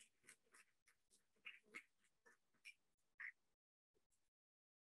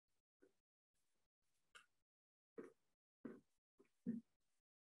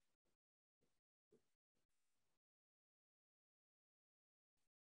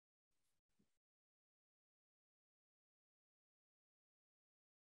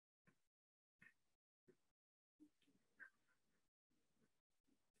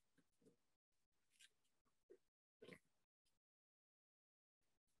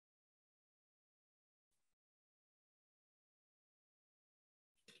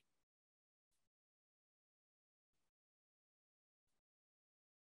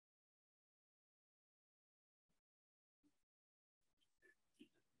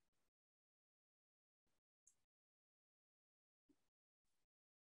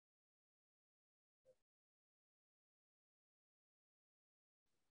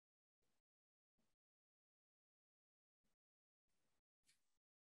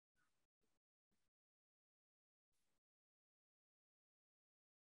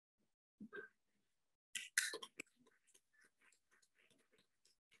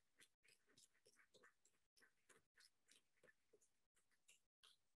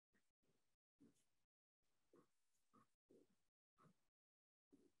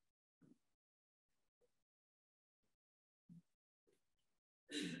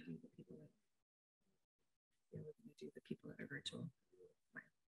 The people that are virtual.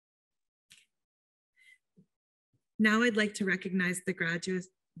 Now I'd like to recognize the graduates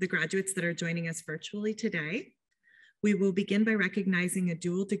that are joining us virtually today. We will begin by recognizing a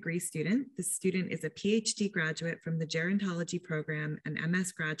dual degree student. This student is a PhD graduate from the gerontology program and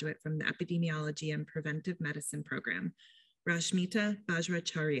MS graduate from the epidemiology and preventive medicine program, Rashmita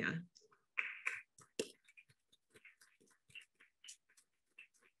Bajracharya.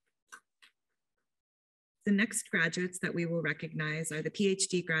 The next graduates that we will recognize are the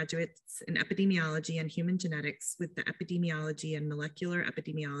PhD graduates in epidemiology and human genetics with the epidemiology and molecular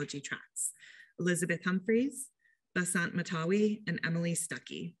epidemiology tracks, Elizabeth Humphreys, Basant Matawi, and Emily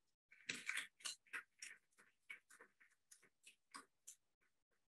Stuckey.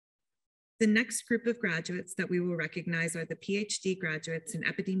 The next group of graduates that we will recognize are the PhD graduates in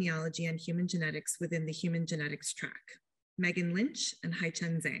epidemiology and human genetics within the human genetics track, Megan Lynch and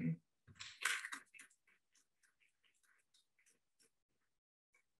Haichen Zhang.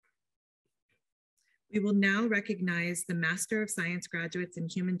 We will now recognize the Master of Science graduates in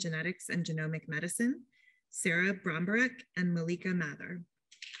Human Genetics and Genomic Medicine, Sarah Bromberek and Malika Mather.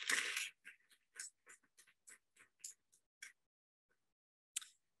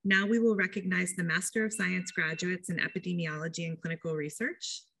 Now we will recognize the Master of Science graduates in Epidemiology and Clinical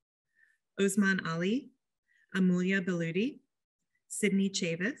Research, Osman Ali, Amulia Beludi, Sydney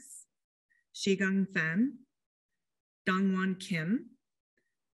Chavis, Shigong Fan, Dongwon Kim,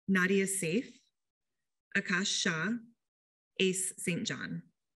 Nadia Saif, Akash Shah, Ace St. John.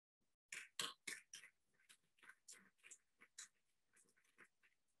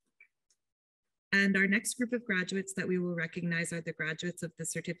 And our next group of graduates that we will recognize are the graduates of the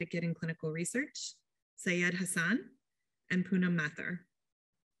Certificate in Clinical Research, Sayed Hassan and Poonam Mathur.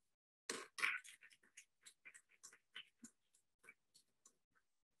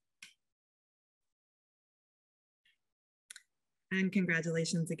 And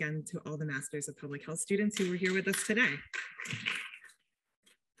congratulations again to all the Masters of Public Health students who were here with us today.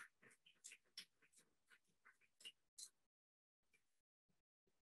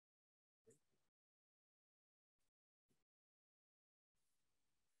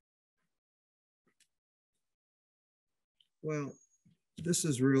 Well, this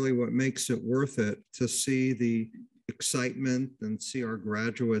is really what makes it worth it, to see the excitement and see our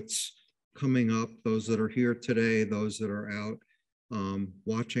graduates coming up, those that are here today, those that are out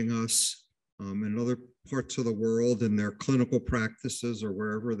watching us in other parts of the world in their clinical practices or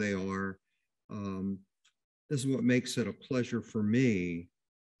wherever they are. This is what makes it a pleasure for me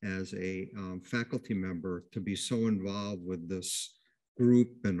as a faculty member to be so involved with this group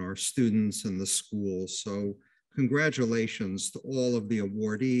and our students and the school. So congratulations to all of the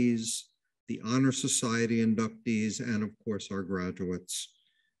awardees, the Honor Society inductees, and of course our graduates.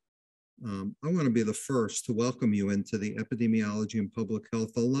 I want to be the first to welcome you into the Epidemiology and Public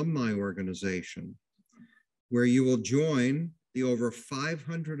Health Alumni Organization, where you will join the over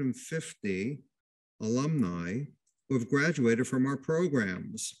 550 alumni who have graduated from our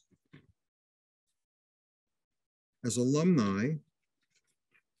programs. As alumni,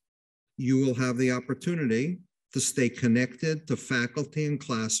 you will have the opportunity to stay connected to faculty and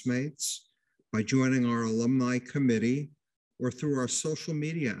classmates by joining our alumni committee or through our social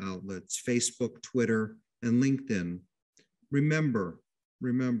media outlets, Facebook, Twitter, and LinkedIn. Remember,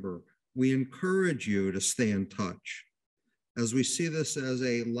 we encourage you to stay in touch, as we see this as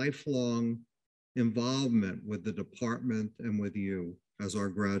a lifelong involvement with the department and with you as our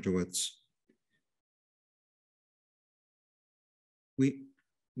graduates.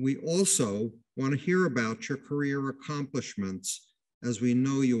 We also want to hear about your career accomplishments, as we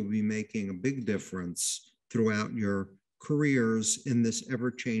know you'll be making a big difference throughout your careers in this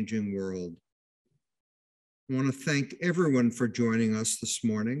ever-changing world. I want to thank everyone for joining us this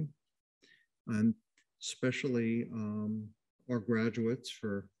morning, and especially our graduates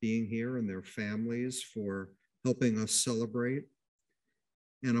for being here and their families for helping us celebrate.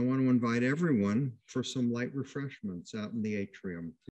 And I want to invite everyone for some light refreshments out in the atrium.